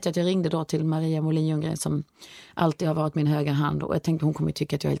den. Och så vet jag att jag ringde då till Maria Molin Ljunggren som alltid har varit min högra hand. Och jag tänkte hon kommer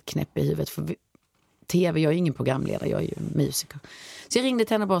tycka att jag är helt knäpp i huvudet. För tv, jag är ingen programledare, jag är ju musiker. Så jag ringde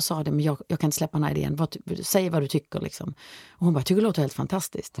till henne och bara sa det, men jag kan inte släppa den här idén. Säg vad du tycker liksom. Och hon bara, tycker det låter helt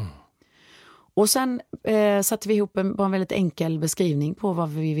fantastiskt. Och sen satte vi ihop bara en väldigt enkel beskrivning på vad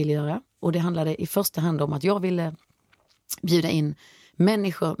vi ville göra. Och det handlade i första hand om att jag ville bjuda in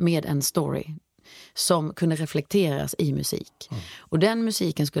människor med en story som kunde reflekteras i musik. Och den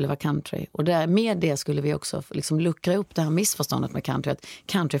musiken skulle vara country. Och med det skulle vi också liksom luckra upp det här missförståndet med country. Att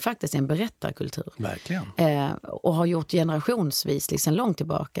country faktiskt är en berättarkultur. Verkligen. Och har gjort generationsvis liksom långt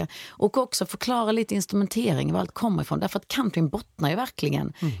tillbaka. Och också förklara lite instrumentering var allt kommer ifrån. Därför att countryn bottnar ju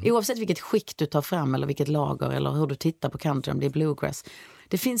verkligen. Oavsett vilket skick du tar fram eller vilket lager eller hur du tittar på country, om det är bluegrass.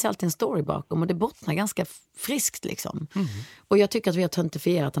 Det finns alltid en story bakom och det bottnar ganska friskt liksom. Och jag tycker att vi har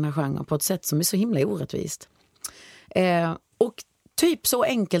töntifierat den här genren på ett sätt som är så himla orättvist. Och typ så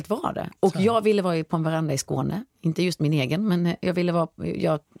enkelt var det. Och jag ville vara på en veranda i Skåne. Inte just min egen, men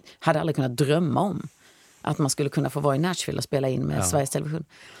jag hade aldrig kunnat drömma om att man skulle kunna få vara i Nashville och spela in med Sveriges Television.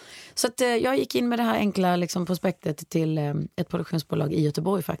 Så att jag gick in med det här enkla liksom, prospektet till ett produktionsbolag i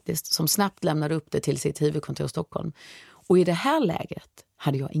Göteborg faktiskt. Som snabbt lämnade upp det till sitt huvudkontor i Stockholm. Och i det här läget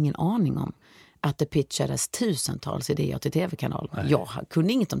hade jag ingen aning om att det pitchades tusentals idéer till tv-kanaler. Jag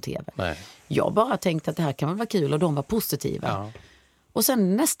kunde inget om tv. Nej. Jag bara tänkte att det här kan väl vara kul och de var positiva. Ja. Och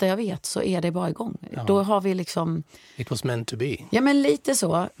sen nästa jag vet så är det bara igång. Ja. Då har vi liksom... It was meant to be. Ja, men lite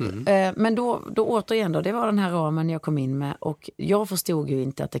så. Men då återigen då, det var den här ramen jag kom in med. Och jag förstod ju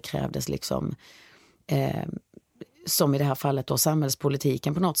inte att det krävdes liksom... som i det här fallet då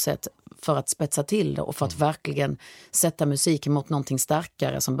samhällspolitiken på något sätt för att spetsa till det och för att verkligen sätta musiken mot någonting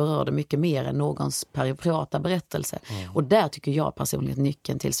starkare som berörde mycket mer än någons privata berättelse. Och där tycker jag personligen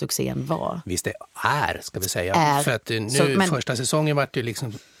nyckeln till succén var. Visst det ska vi säga. För att nu första säsongen var det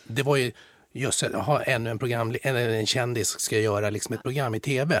liksom, det var ju just att ha ännu en kändis ska göra liksom ett program i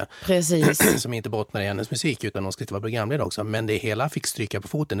tv. Precis. Som inte bottnar i hennes musik utan hon ska inte vara programledare också. Men det hela fick stryka på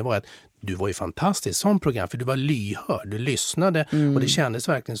foten. Det var att du var ju fantastisk som program för du var lyhörd. Du lyssnade och det kändes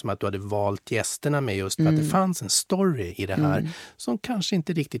verkligen som att du hade valt gästerna med just för att det fanns en story i det här som kanske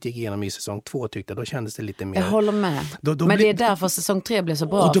inte riktigt gick igenom i säsong 2 tyckte. Då kändes det lite mer... Jag håller med. Men det är därför säsong 3 blev så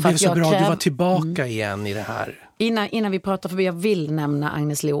bra. Och då blev det så bra. Du var tillbaka igen i det här. Innan vi pratar förbi, jag vill nämna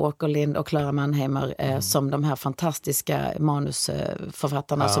Agnes Lo Åkerlind och Clara Mannheimer som de här fantastiska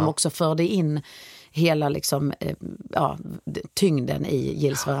manusförfattarna som också förde in hela liksom, tyngden i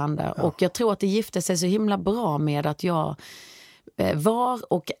Gills veranda. Ja. Och jag tror att det gifte sig så himla bra med att jag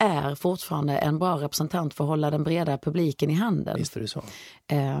var och är fortfarande en bra representant för att hålla den breda publiken i handen. Visst är det så.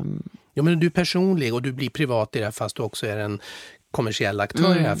 Ja, men du är personlig och du blir privat i det här fast du också är en kommersiell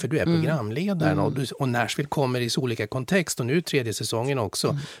aktör här, för du är programledaren och Nashville kommer i så olika kontext och nu 3:e säsongen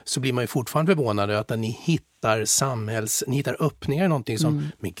också så blir man ju fortfarande förvånad att ni hittar öppningar i någonting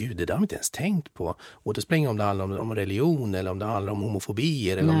som, men gud, det där har vi inte ens tänkt på. Och det spelar ingen om det handlar om religion eller om det handlar om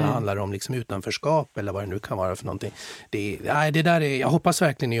homofobier eller om det handlar om liksom utanförskap eller vad det nu kan vara för någonting. Jag hoppas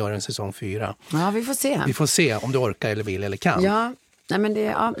verkligen ni gör en säsong 4. Ja, vi får se. Vi får se om du orkar eller vill eller kan. Ja. Nej, men det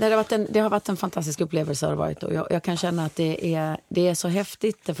har varit en fantastisk upplevelse har det varit. Och jag kan känna att det är så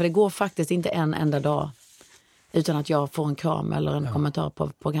häftigt. För det går faktiskt inte en enda dag utan att jag får en kram eller en kommentar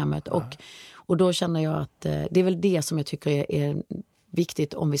på programmet. Och då känner jag att det är väl det som jag tycker är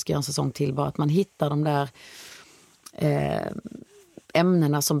viktigt om vi ska göra en säsong till. Bara att man hittar de där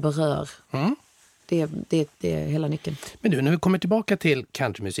ämnena som berör det är hela nyckeln. Men du, när vi kommer tillbaka till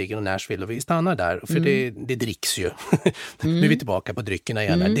countrymusiken och Nashville och vi stannar där, för det dricks ju. Nu är vi tillbaka på dryckerna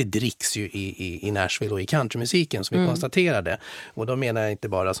igen. Det dricks ju i Nashville och i countrymusiken som vi konstaterade. Och då menar jag inte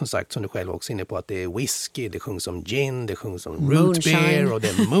bara, som sagt, som du själv också är inne på, att det är whisky, det sjungs om gin, det sjungs om root beer och det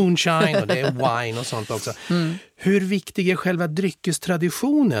är moonshine och det är wine och sånt också. Hur viktig är själva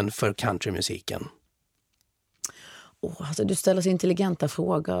dryckestraditionen för countrymusiken? Alltså, du ställer så intelligenta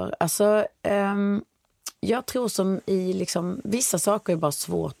frågor. Alltså, jag tror som i liksom, vissa saker är bara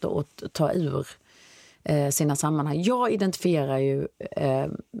svårt att ta ur sina sammanhang. Jag identifierar ju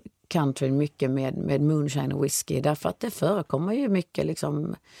country mycket med moonshine och whisky, därför att det förekommer ju mycket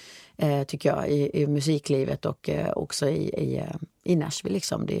liksom, tycker jag i musiklivet och också i Nashville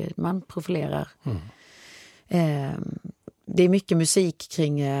liksom. Man profilerar. Det är mycket musik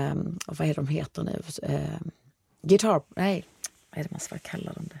kring vad är de heter nu? Guitar, nej, vad är det man ska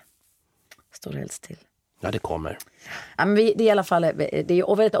kalla dem det? Står det helst till? Ja, det kommer. Ja, men det är i alla fall, det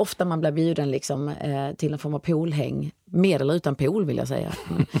är väldigt ofta man blir bjuden liksom, till en form av poolhäng, med eller utan pool vill jag säga.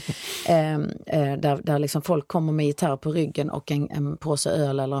 Där liksom folk kommer med gitarr på ryggen och en påse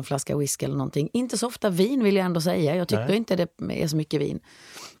öl eller en flaska whisky eller någonting. Inte så ofta vin vill jag ändå säga, jag tycker inte det är så mycket vin.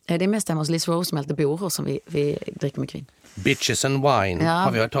 Det är mest hemma hos Liz Rosemelt bor som vi dricker mycket vin. Bitches and wine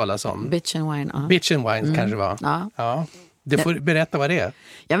har vi hört talas om. Bitch and wine, ja. Bitch and wine kanske var. Ja. Du får berätta vad det är.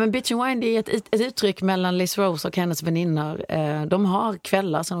 Ja, men bitch and wine, det är ett uttryck mellan Liz Rose och hennes väninnor. De har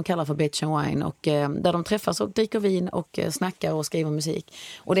kvällar som de kallar för bitch and wine och där de träffas och dricker vin och snackar och skriver musik.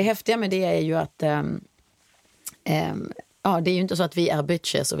 Och det häftiga med det är ju att det är ju inte så att vi är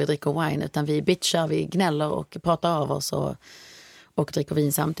bitches och vi dricker wine, utan vi bitchar, vi gnäller och pratar av oss och dricker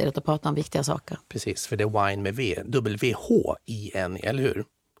vin samtidigt och pratar om viktiga saker. Precis, för det är wine med V, W-H-I-N, eller hur?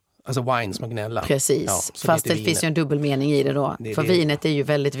 Alltså wine som gnälla. Precis, ja, fast det finns ju en dubbel mening i det då. För vinet är ju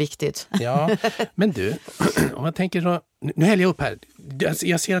väldigt viktigt. Ja, men du, om jag tänker då, nu häller jag upp här.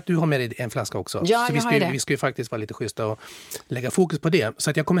 Jag ser att du har med dig en flaska också. Ja, så vi ska ju faktiskt vara lite schyssta och lägga fokus på det. Så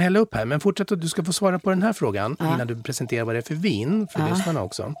att jag kommer hälla upp här. Men fortsätt att du ska få svara på den här frågan innan du presenterar vad det är för vin för lyssnarna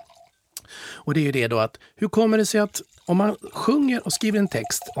också. Och det är ju det då att, hur kommer det sig att om man sjunger och skriver en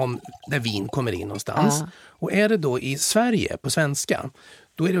text om där vin kommer in någonstans, och är det då i Sverige på svenska,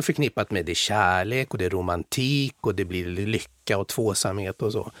 då är det förknippat med det kärlek och det romantik och det blir lycka och tvåsamhet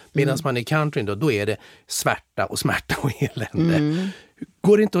och så. Medan man i countryn då är det smärta och elände.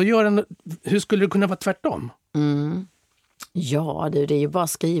 Går det inte att göra, hur skulle det kunna vara tvärtom? Ja, det är ju bara att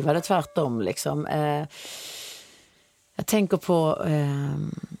skriva det tvärtom liksom. Jag tänker på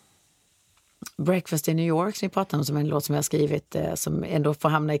Breakfast in New York som vi pratade om, som en låt som jag har skrivit som ändå får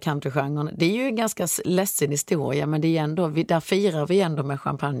hamna i countrygenren. Det är ju en ganska ledsen historia, men det är ändå, där firar vi ändå med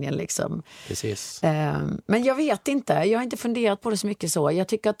champagnen liksom. Precis. Men jag vet inte, jag har inte funderat på det så mycket så. Jag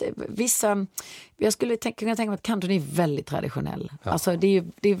tycker att jag skulle kunna tänka mig att country är väldigt traditionell. Ja. Alltså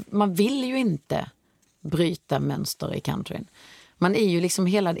man vill ju inte bryta mönster i countryn. Man är ju liksom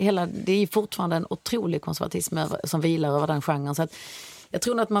det är ju fortfarande en otrolig konservatism som vilar över den genren, så att jag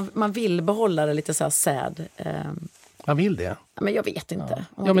tror att man vill behålla det lite så här sad. Man vill det? Men jag vet inte.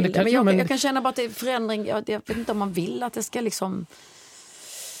 Ja. Jag kan känna bara att det är förändring. Jag vet inte om man vill att det ska liksom,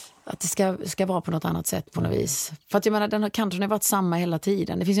 att det ska vara på något annat sätt på något vis. För att jag menar, den har kanske varit samma hela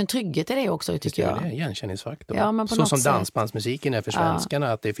tiden. Det finns en trygghet i det också, tycker jag. Det är igenkänningsfaktor. Ja, men så som dansbandsmusiken är för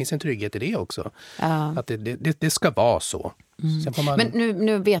svenskarna, att det finns en trygghet i det också. Att det ska vara så. Men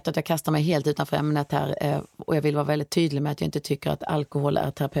nu vet jag att jag kastar mig helt utanför ämnet här, och jag vill vara väldigt tydlig med att jag inte tycker att alkohol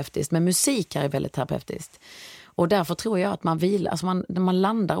är terapeutiskt, men musik är väldigt terapeutiskt. Och därför tror jag att man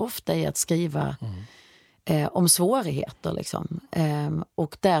landar ofta i att skriva om svårigheter liksom.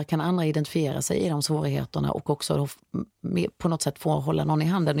 Och där kan andra identifiera sig i de svårigheterna och också på något sätt få hålla någon i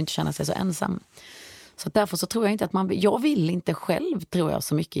handen och inte känna sig så ensam. Så därför så tror jag inte att jag vill inte själv, tror jag,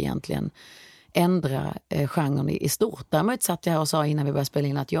 så mycket egentligen ändra genren i stort. Däremot satt jag här och sa innan vi började spela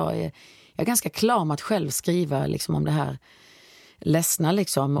in att jag är ganska klar med att själv skriva liksom om det här ledsna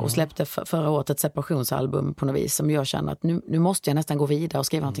liksom, och släppte förra året ett separationsalbum på något vis som jag känner att nu måste jag nästan gå vidare och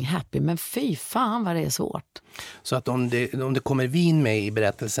skriva någonting happy, men fy fan vad det är svårt. Så att om det kommer vin med i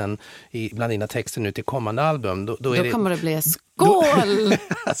berättelsen bland dina texter nu till kommande album, då kommer det bli skål!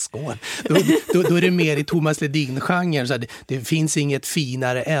 Skål! Då är det mer i Thomas Ledin-genren, så det finns inget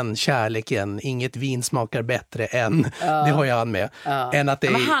finare än kärleken, inget vin smakar bättre än, det har jag med. Än att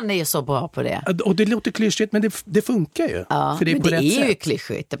men han är ju så bra på det. Och det låter klyschigt, men det funkar ju. För det är, men det är ju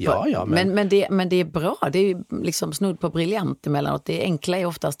klyschigt. Men det är bra, det är ju liksom snudd på briljant emellanåt. Det enkla är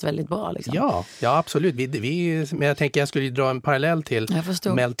oftast väldigt bra. Liksom. Ja, absolut. Men jag tänker jag skulle dra en parallell till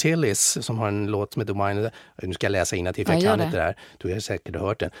Mel Tillis som har en låt som heter Wine. Nu ska jag läsa innantill för jag kan inte det här. här, du har säkert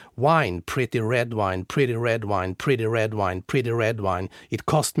hört den. Wine, pretty red wine, pretty red wine, pretty red wine, pretty red wine. It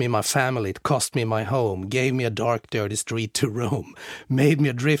cost me my family, it cost me my home. Gave me a dark dirty street to roam. Made me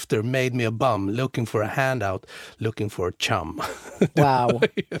a drifter, made me a bum. Looking for a handout, looking for a chum. Wow.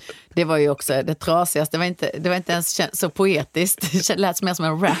 Det var ju också det trasigaste. Det var inte ens så poetiskt. Det lät mer som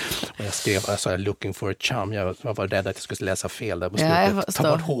en rap. Jag sa looking for a chum. Jag var rädd att jag skulle läsa fel där på slutet.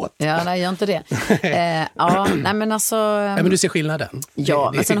 Ta bort hårt. Ja, nej, gör inte det. Nej, men alltså... men du ser skillnaden.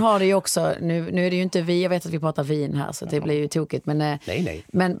 Ja, men sen har det ju också... Nu är det ju inte vi, jag vet att vi pratar vin här, så det blir ju tokigt. Men, nej.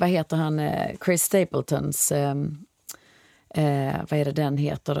 Men vad heter han? Chris Stapletons... vad är det den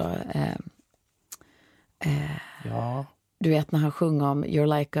heter då? Ja. Du vet när han sjunger om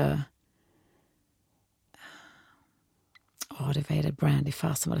You're like a... vad är det? Brandy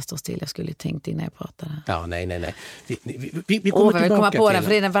fasen vad det står still. Jag skulle ju tänkt innan jag pratade. Ja, nej. Vi kommer tillbaka komma på till den, för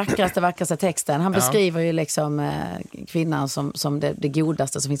det är den vackraste texten. Han beskriver ju liksom kvinnan som det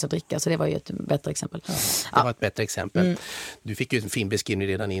godaste som finns att dricka. Så det var ju ett bättre exempel. Ja, det var ett bättre exempel. Du fick ju en fin beskrivning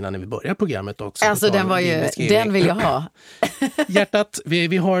redan innan när vi började programmet också. Alltså den vill jag ha. Hjärtat,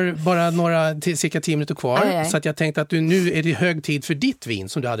 vi har bara cirka 10 minuter kvar. Aj. Så att jag tänkte att nu är det hög tid för ditt vin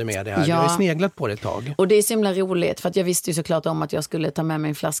som du hade med dig här. Jag har ju sneglat på det ett tag. Och det är så himla roligt, för att jag visste ju såklart om att jag skulle ta med mig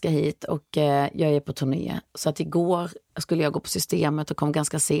en flaska hit, och jag är på turné. Så att igår skulle jag gå på Systemet och kom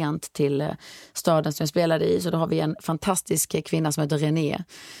ganska sent till staden som jag spelade i. Så då har vi en fantastisk kvinna som heter René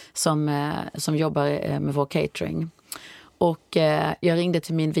som jobbar med vår catering. Och jag ringde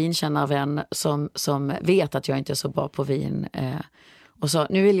till min vinkännarvän som vet att jag inte är så bra på vin och sa,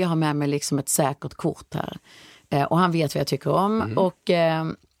 nu vill jag ha med mig liksom ett säkert kort här. Och han vet vad jag tycker om.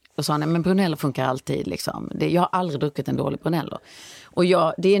 Och sa han, men Brunello funkar alltid liksom. Jag har aldrig druckit en dålig Brunello. Och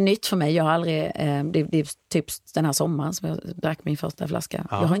det är nytt för mig. Jag har aldrig, det är typ den här sommaren som jag drack min första flaska.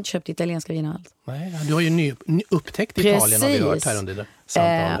 Ja. Jag har inte köpt italienska viner alls. Nej, du har ju upptäckt Italien, har vi hört här under det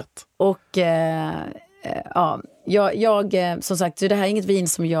samtalet. Jag som sagt, det här är inget vin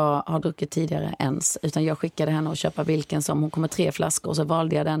som jag har druckit tidigare ens. Utan jag skickade henne att köpa vilken som, hon kommer 3 flaskor. Och så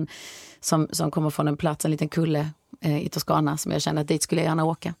valde jag den som kommer från en plats, en liten kulle i Toscana, som jag kände att dit skulle jag gärna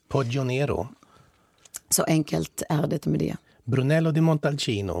åka. Poggionero. Så enkelt är det med det. Brunello di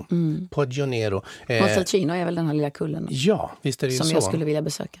Montalcino. Poggionero. Montalcino är väl den här lilla kullen. Ja, visst är det ju så. Som jag skulle vilja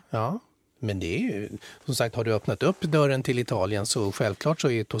besöka. Ja, men det är ju, som sagt, har du öppnat upp dörren till Italien, så självklart så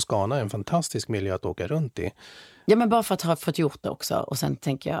är Toscana en fantastisk miljö att åka runt i. Ja, men bara för att ha fått gjort det också. Och sen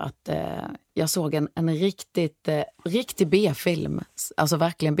tänker jag att jag såg en riktig B-film. Alltså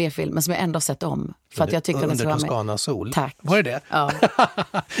verkligen B-film, men som jag ändå sett om. För att jag tycker under Toscanas sol? Tack. Var det? Ja.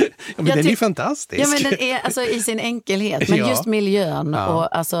 Men den är ju fantastisk. Ja, men den är alltså i sin enkelhet. Men just miljön.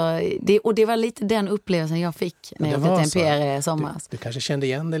 Och, alltså, det var lite den upplevelsen jag fick när jag åkte till Empire i somras. Du kanske kände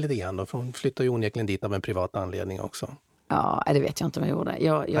igen det lite grann då, för hon flyttade ju onekligen dit av en privat anledning också. Ja, det vet jag inte om jag gjorde.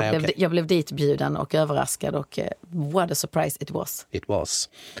 Jag blev ditbjuden och överraskad, och what a surprise it was. It was.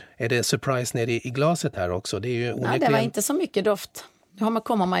 Är det surprise nere i glaset här också? Det är ju onekligen... Nej, det var inte så mycket doft. Nu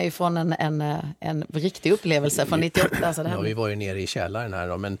kommer man ju från en riktig upplevelse från 98. Alltså det här. Ja, vi var ju nere i källaren här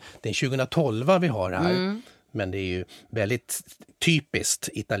då, men det är 2012 vi har här. Men det är ju väldigt typiskt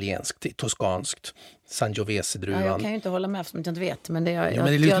italienskt, toskanskt, Sangiovese-druvan. Ja, jag kan ju inte hålla med eftersom jag inte vet, men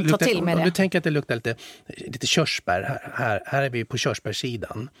jag tar till med det. Om du tänker att det luktar lite körsbär, här är vi på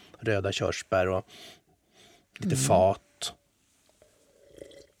körsbärsidan. Röda körsbär och lite fat.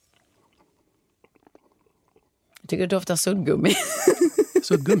 Jag tycker det doftar suddgummi.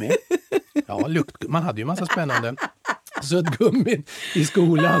 Suddgummi? Ja, man hade ju massa spännande suddgummi i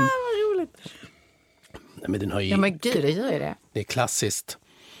skolan. Vad roligt. Nej, men den har ju... Ja, men gud, det gör ju det. Det är klassiskt.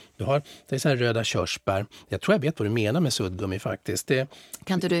 Det är så här röda körsbär. Jag tror jag vet vad du menar med suddgummi faktiskt.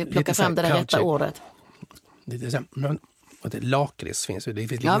 Kan inte du plocka fram det där rätta ordet? Lakrits finns ju. Det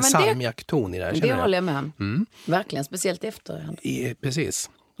finns lite salmiakton i det här. Det håller jag med. Verkligen, speciellt efterhand. Precis.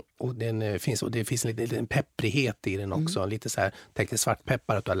 Och det finns en liten pepprighet i den också. Lite så här, tänk dig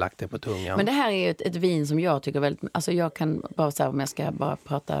svartpeppar att du har lagt det på tungan. Men det här är ju ett vin som jag tycker väldigt... Alltså jag kan bara säga, om jag ska bara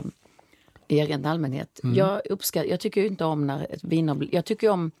prata i rent allmänhet. Jag tycker ju inte om när ett vin... Jag tycker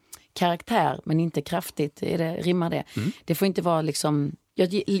om karaktär, men inte kraftigt. Rimmar det? Det får inte vara liksom...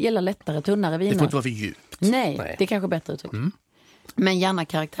 Jag gillar lättare, tunnare viner. Det får inte vara för djupt. Nej. Det är kanske bättre uttryck. Men gärna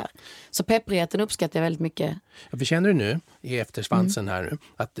karaktär. Så pepprigheten uppskattar jag väldigt mycket. Ja, för känner du nu i eftersvansen här nu,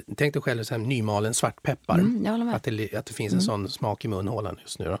 att tänk dig själv så här nymalen svartpeppar. Jag håller med. Att det finns en sån smak i munhålan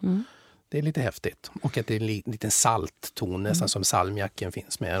just nu då. Det är lite häftigt. Och att det är en liten saltton nästan som salmiaken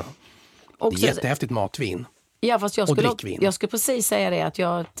finns med. Det är jättehäftigt matvin. Ja, fast jag skulle precis säga det, att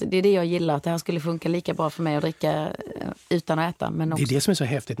det är det jag gillar, att det här skulle funka lika bra för mig att dricka utan att äta. Men också... Det är det som är så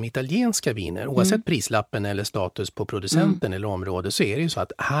häftigt med italienska viner. Oavsett prislappen eller status på producenten eller området, så är det ju så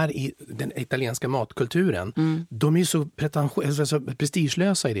att här i den italienska matkulturen, de är ju så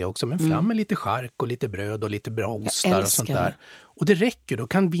prestigelösa i det också, men fram med lite chark och lite bröd och lite bra ostar och sånt där. Och det räcker, då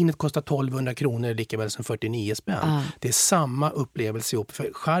kan vinet kosta 1200 kronor lika väl som 49 spänn. Det är samma upplevelse ihop, för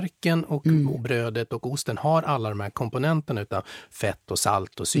charken och brödet och osten har alla de här komponenterna utav fett och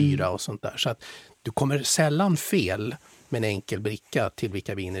salt och syra och sånt där. Så att du kommer sällan fel med en enkel bricka till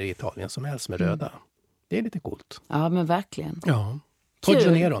vilka viner i Italien som helst med röda. Det är lite coolt. Ja, men verkligen. Ja.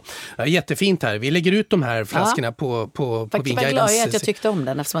 Torgonero. Ja, jättefint här. Vi lägger ut de här flaskorna på Vinguidens. Jag var glad att jag tyckte om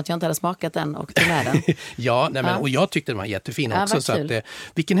den, eftersom att jag inte hade smakat den och tog med den. Och jag tyckte den var jättefin också. Så att,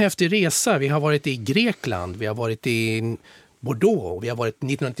 vilken häftig resa. Vi har varit i Grekland, vi har varit i Bordeaux och vi har varit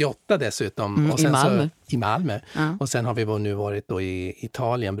 1998 dessutom. Och sen i Malmö. Och sen har vi nu varit då i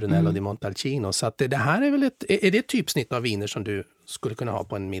Italien, Brunello di Montalcino. Så att det här är väl är det ett typsnitt av viner som du skulle kunna ha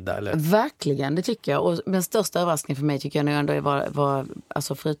på en middag? Eller? Verkligen, det tycker jag. Och den största överraskningen för mig tycker jag nu ändå var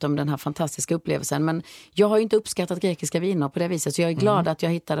alltså förutom den här fantastiska upplevelsen. Men jag har ju inte uppskattat grekiska viner på det viset. Så jag är glad att jag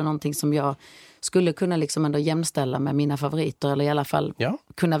hittade någonting som jag skulle kunna liksom ändå jämställa med mina favoriter. Eller i alla fall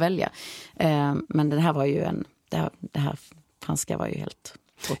kunna välja. Men den här var ju det här franska var ju helt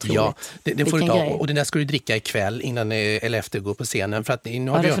otroligt. Ja, det får du ta. Och den där ska du dricka ikväll innan eller efter att gå på scenen. För att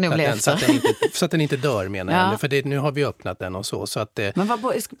nu har vi öppnat den så att den inte dör, menar jag. För nu har vi öppnat den och så. Att, men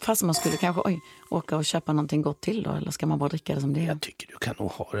fast man skulle kanske åka och köpa någonting gott till då? Eller ska man bara dricka det som det är? Jag tycker du kan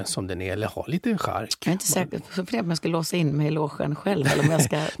nog ha den som den är. Eller ha lite chark. Jag är inte säker på om jag ska låsa in mig i logen själv. Eller om jag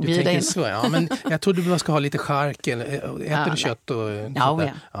ska bjuda in. Så, ja. Men jag tror du ska ha lite chark. Äter du kött och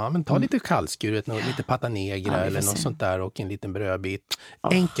ja, men ta lite kallskuret. Lite pata negra eller något sånt där. Och en liten brödbit.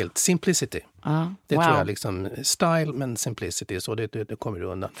 Enkelt, simplicity. Det tror jag liksom, style men simplicity, så det kommer du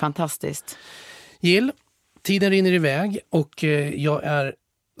undan. Fantastiskt. Jill, tiden rinner iväg och jag är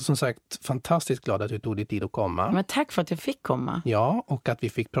som sagt fantastiskt glad att du tog dig tid att komma. Men tack för att jag fick komma. Ja, och att vi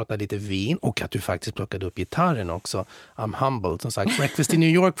fick prata lite vin och att du faktiskt plockade upp gitarren också. I'm humbled, som sagt. Breakfast in New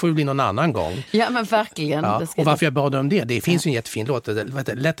York får det bli någon annan gång. Ja, men verkligen. Ja, och varför jag bad om det finns ju en jättefin låt.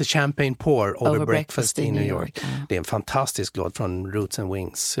 Let the champagne pour over breakfast in New York. Det är en fantastisk låt från Roots and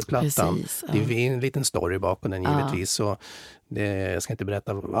Wings-plattan. Det är en liten story bakom den givetvis. Så jag ska inte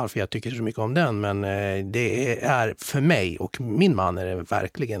berätta varför jag tycker så mycket om den, men det är för mig och min man är det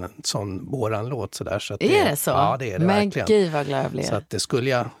verkligen en sån våran låt. Så att är det så? Ja, det är det men verkligen. Gud vad glad jag blir. Så att skulle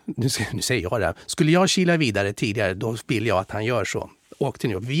jag, nu säger jag det, skulle jag kila vidare tidigare, då vill jag att han gör så. Åk till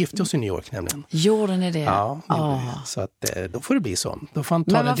New York. Vi gifte oss i New York nämligen. Gjorde ni det? Ja, så att då får det bli så. Då får han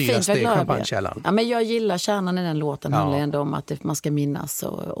ta den dyraste champagnekällan. Ja, men jag gillar kärnan i den låten. Handlar ändå om att man ska minnas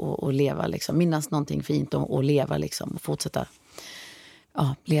och leva liksom. Minnas någonting fint och leva liksom. Och fortsätta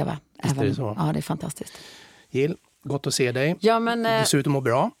leva. Är det så? Ja, det är fantastiskt. Jill, gott att se dig. Ja, men, du ser ut att må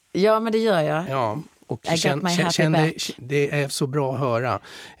bra. Ja, men det gör jag. Ja, och det är så bra att höra.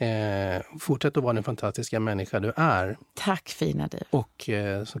 Fortsätt att vara den fantastiska människa du är. Tack fina du. Och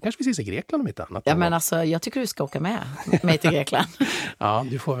så kanske vi ses i Grekland om inte annat. Ja, men alltså, jag tycker du ska åka med mig till Grekland. Ja,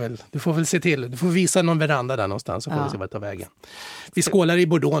 du får väl se till. Du får visa någon veranda där någonstans, så får vi se vad det tar vägen. Vi skålar i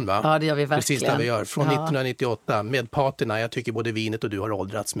Bordeaux, va? Ja, det gör vi verkligen. Precis det vi gör. Från 1998 med patina. Jag tycker både vinet och du har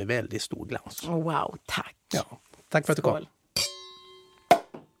åldrats med väldigt stor glans. Wow, tack. Ja, tack för att du kom.